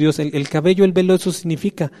 Dicen los judíos, el cabello, el velo, eso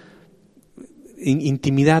significa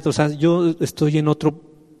intimidad, o sea, yo estoy en otro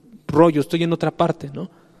rollo, estoy en otra parte, ¿no?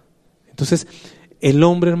 Entonces, el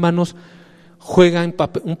hombre, hermanos, juega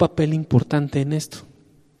un papel importante en esto.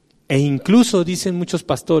 E incluso dicen muchos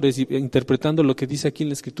pastores, interpretando lo que dice aquí en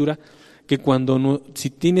la Escritura, que si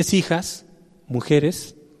tienes hijas,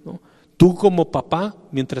 mujeres, ¿no? Tú como papá,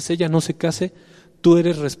 mientras ella no se case, tú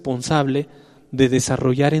eres responsable de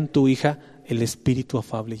desarrollar en tu hija el espíritu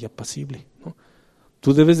afable y apacible, ¿no?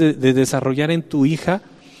 Tú debes de desarrollar en tu hija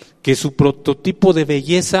que su prototipo de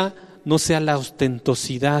belleza no sea la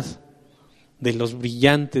ostentosidad de los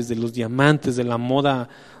brillantes, de los diamantes, de la moda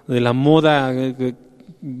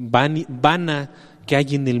vana que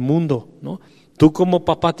hay en el mundo, ¿no? Tú como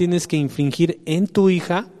papá tienes que infringir en tu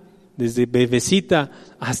hija, desde bebecita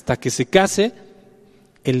hasta que se case,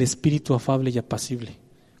 el espíritu afable y apacible.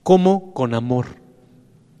 ¿Cómo? Con amor.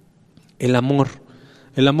 El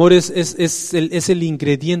amor es el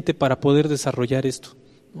ingrediente para poder desarrollar esto,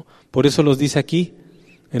 ¿no? Por eso los dice aquí,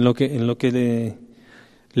 en lo que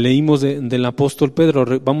leímos del apóstol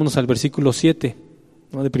Pedro. Vámonos al versículo 7,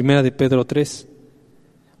 ¿no? De primera de Pedro 3.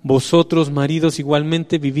 Vosotros, maridos,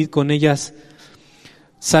 igualmente vivid con ellas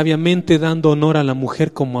sabiamente, dando honor a la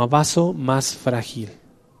mujer como a vaso más frágil.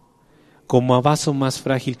 Como a vaso más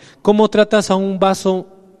frágil. ¿Cómo tratas a un vaso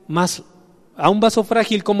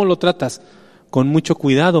frágil? ¿Cómo lo tratas? Con mucho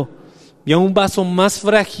cuidado. Y a un vaso más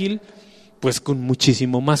frágil, pues con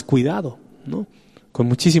muchísimo más cuidado, ¿no? Con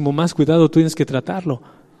muchísimo más cuidado tú tienes que tratarlo.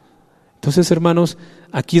 Entonces, hermanos,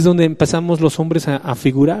 aquí es donde empezamos los hombres a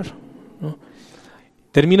figurar, ¿no?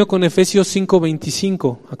 Termino con Efesios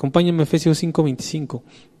 5:25. Acompáñenme a Efesios 5:25.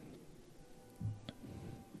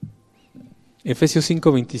 Efesios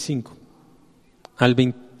 5:25 al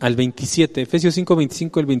 27. Efesios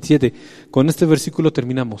 5:25 al 27. Con este versículo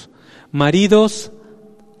terminamos. Maridos,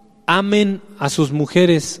 amen a sus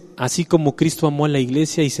mujeres, así como Cristo amó a la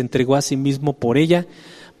Iglesia y se entregó a sí mismo por ella,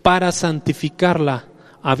 para santificarla,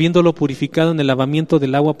 habiéndolo purificado en el lavamiento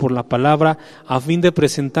del agua por la palabra, a fin de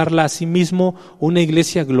presentarla a sí mismo una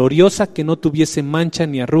iglesia gloriosa, que no tuviese mancha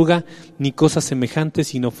ni arruga ni cosa semejante,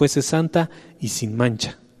 sino fuese santa y sin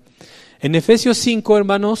mancha. En Efesios 5,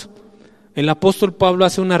 hermanos, el apóstol Pablo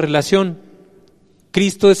hace una relación.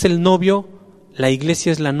 Cristo es el novio, la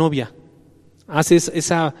iglesia es la novia. Hace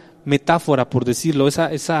esa metáfora, por decirlo,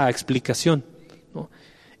 esa explicación, ¿no?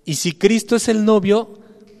 Y si Cristo es el novio,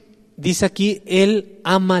 dice aquí, Él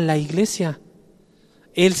ama a la iglesia.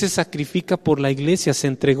 Él se sacrifica por la iglesia, se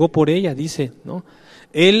entregó por ella, dice, ¿no?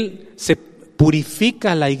 Él se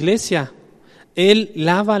purifica a la iglesia, Él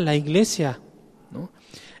lava a la iglesia, ¿no?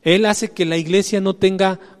 Él hace que la iglesia no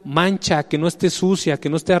tenga mancha, que no esté sucia, que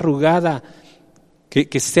no esté arrugada,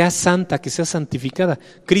 que sea santa, que sea santificada.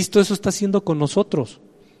 Cristo eso está haciendo con nosotros,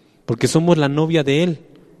 porque somos la novia de Él.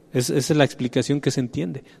 Esa es la explicación que se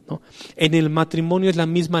entiende, ¿no? En el matrimonio es la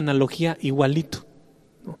misma analogía, igualito,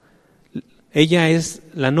 ¿no? Ella es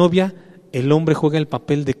la novia, el hombre juega el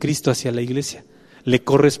papel de Cristo hacia la iglesia. Le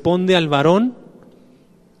corresponde al varón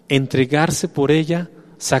entregarse por ella,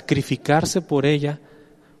 sacrificarse por ella,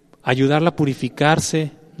 ayudarla a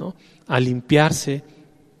purificarse, ¿no? A limpiarse,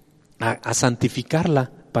 a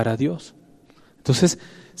santificarla para Dios. Entonces,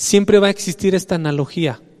 siempre va a existir esta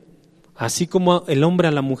analogía. Así como el hombre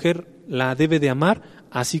a la mujer la debe de amar,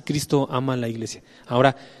 así Cristo ama a la iglesia.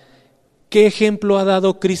 Ahora, ¿qué ejemplo ha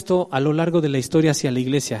dado Cristo a lo largo de la historia hacia la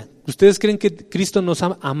iglesia? ¿Ustedes creen que Cristo nos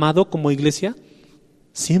ha amado como iglesia?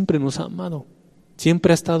 Siempre nos ha amado.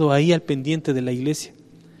 Siempre ha estado ahí al pendiente de la iglesia.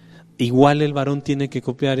 Igual el varón tiene que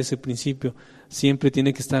copiar ese principio. Siempre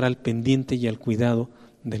tiene que estar al pendiente y al cuidado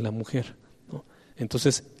de la mujer, ¿no?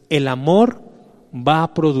 Entonces, el amor va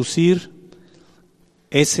a producir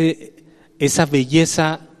esa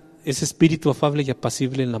belleza, ese espíritu afable y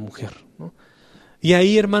apacible en la mujer, ¿no? Y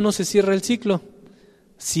ahí, hermanos, se cierra el ciclo.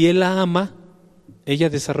 Si él la ama, ella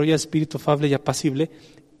desarrolla espíritu afable y apacible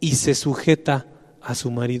y se sujeta a su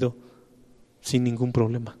marido sin ningún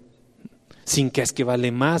problema. Sin que es que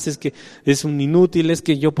vale más, es que es un inútil, es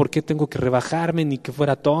que yo por qué tengo que rebajarme, ni que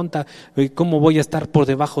fuera tonta, cómo voy a estar por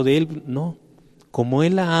debajo de él. No, como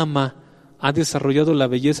él la ama, ha desarrollado la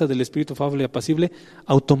belleza del espíritu afable y apacible,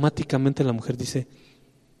 automáticamente la mujer dice,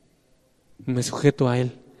 me sujeto a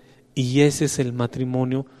él. Y ese es el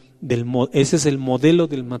matrimonio, ese es el modelo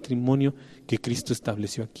del matrimonio que Cristo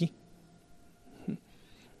estableció aquí.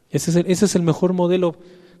 Ese es el mejor modelo,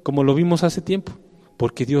 como lo vimos hace tiempo,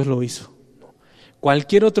 porque Dios lo hizo.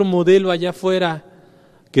 Cualquier otro modelo allá afuera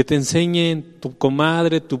que te enseñen tu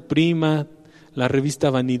comadre, tu prima, la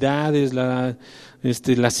revista Vanidades, la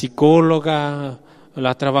psicóloga,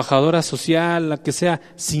 la trabajadora social, la que sea,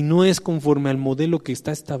 si no es conforme al modelo que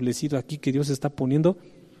está establecido aquí, que Dios está poniendo,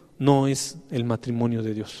 no es el matrimonio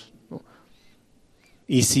de Dios, ¿no?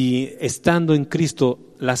 Y si estando en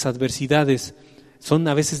Cristo las adversidades son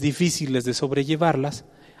a veces difíciles de sobrellevarlas,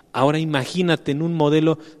 Ahora imagínate en un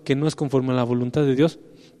modelo que no es conforme a la voluntad de Dios,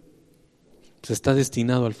 pues está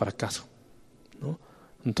destinado al fracaso, ¿no?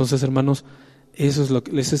 Entonces, hermanos, eso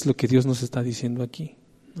es lo que Dios nos está diciendo aquí,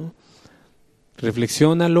 ¿no?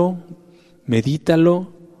 Reflexiónalo,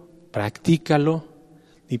 medítalo, practícalo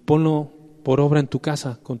y ponlo por obra en tu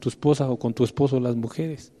casa, con tu esposa o con tu esposo, las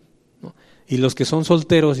mujeres, ¿no? Y los que son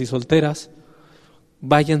solteros y solteras,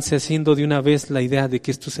 váyanse haciendo de una vez la idea de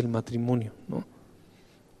que esto es el matrimonio, ¿no?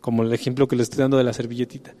 Como el ejemplo que les estoy dando de la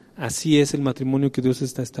servilletita. Así es el matrimonio que Dios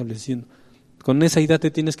está estableciendo. Con esa idea te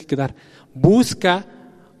tienes que quedar. Busca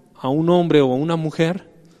a un hombre o a una mujer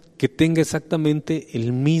que tenga exactamente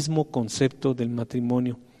el mismo concepto del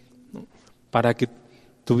matrimonio, ¿no? Para que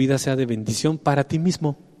tu vida sea de bendición para ti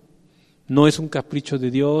mismo. No es un capricho de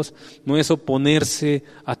Dios, no es oponerse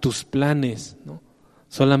a tus planes, ¿no?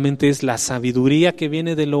 Solamente es la sabiduría que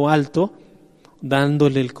viene de lo alto,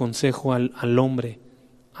 dándole el consejo al hombre.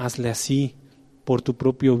 Hazle así, por tu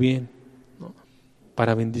propio bien, ¿no?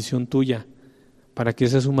 Para bendición tuya, para que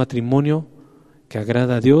ese sea un matrimonio que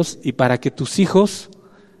agrada a Dios y para que tus hijos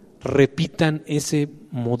repitan ese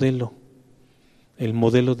modelo, el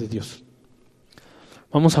modelo de Dios.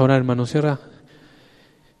 Vamos a orar, hermano. Cierra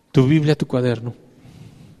tu Biblia, tu cuaderno.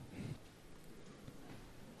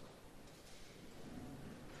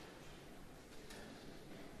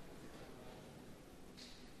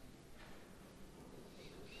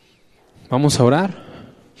 Vamos a orar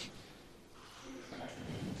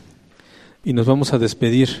y nos vamos a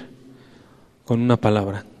despedir con una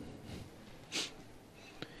palabra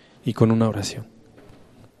y con una oración.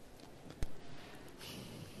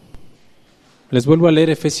 Les vuelvo a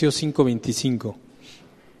leer Efesios 5:25.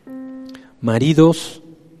 Maridos,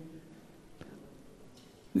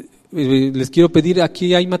 les quiero pedir,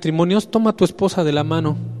 aquí hay matrimonios, toma a tu esposa de la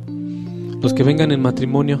mano. Los que vengan en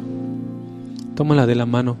matrimonio, tómala de la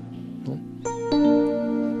mano, ¿no?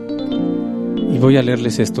 Y voy a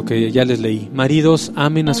leerles esto que ya les leí. Maridos,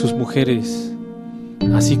 amen a sus mujeres,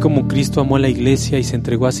 así como Cristo amó a la Iglesia y se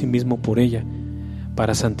entregó a sí mismo por ella,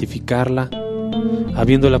 para santificarla,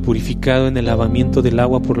 habiéndola purificado en el lavamiento del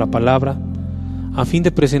agua por la palabra, a fin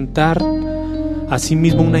de presentar a sí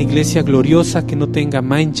mismo una iglesia gloriosa que no tenga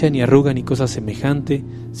mancha, ni arruga, ni cosa semejante,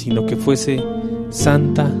 sino que fuese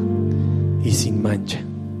santa y sin mancha.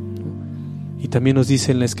 Y también nos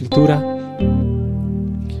dice en la Escritura: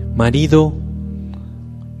 marido,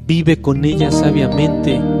 vive con ella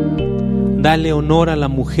sabiamente, dale honor a la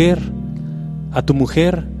mujer, a tu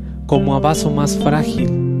mujer, como a vaso más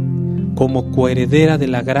frágil, como coheredera de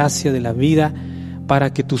la gracia de la vida,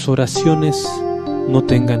 para que tus oraciones no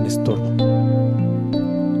tengan estorbo.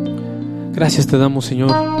 Gracias te damos,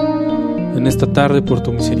 Señor, en esta tarde por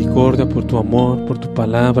tu misericordia, por tu amor, por tu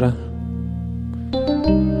palabra,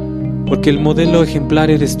 porque el modelo ejemplar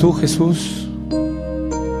eres tú, Jesús,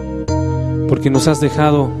 porque nos has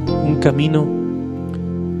dejado un camino,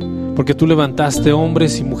 porque tú levantaste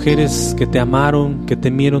hombres y mujeres que te amaron, que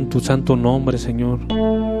temieron tu santo nombre, Señor.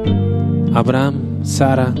 Abraham,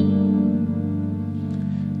 Sara,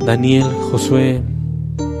 Daniel, Josué,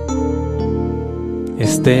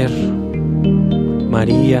 Esther,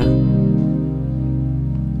 María,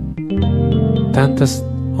 tantos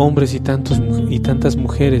hombres y tantas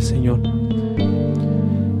mujeres, Señor,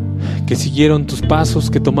 que siguieron tus pasos,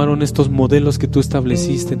 que tomaron estos modelos que tú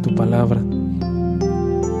estableciste en tu palabra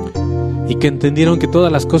y que entendieron que todas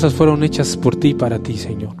las cosas fueron hechas por ti y para ti,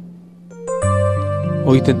 Señor.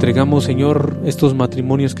 Hoy te entregamos, Señor, estos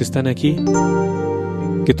matrimonios que están aquí,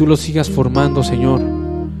 que tú los sigas formando, Señor,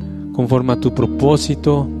 conforme a tu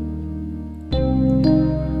propósito,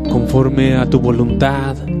 conforme a tu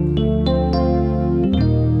voluntad,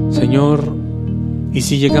 Señor. Y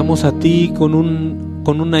si llegamos a ti con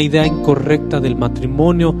una idea incorrecta del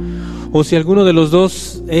matrimonio, o si alguno de los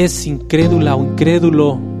dos es incrédula o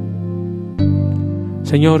incrédulo,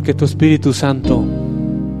 Señor, que tu Espíritu Santo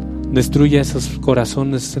destruya esos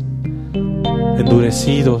corazones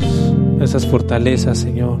endurecidos, esas fortalezas,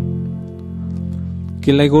 Señor.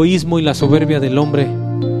 Que el egoísmo y la soberbia del hombre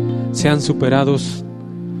sean superados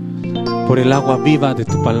por el agua viva de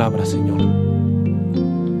tu palabra, Señor.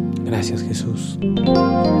 Gracias, Jesús.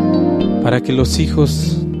 Para que nuestros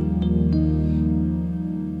hijos,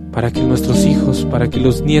 para que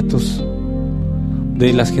los nietos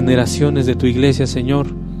de las generaciones de tu iglesia, Señor,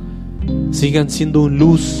 sigan siendo una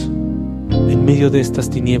luz en medio de estas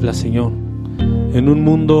tinieblas, Señor, en un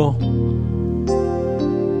mundo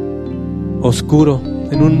oscuro,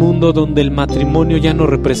 en un mundo donde el matrimonio ya no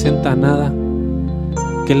representa nada.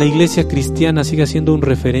 Que la iglesia cristiana siga siendo un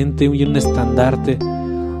referente y un estandarte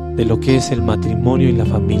de lo que es el matrimonio y la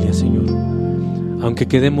familia, Señor. aunque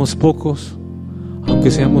quedemos pocos,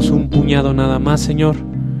 aunque seamos un puñado nada más, Señor,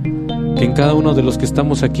 que en cada uno de los que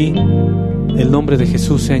estamos aquí, el nombre de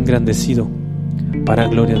Jesús sea engrandecido para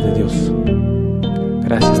gloria de Dios.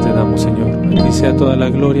 Gracias te damos, Señor. A ti sea toda la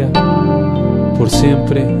gloria por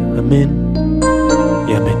siempre. Amén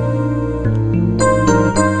y amén.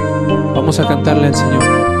 Vamos a cantarle al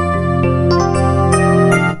Señor.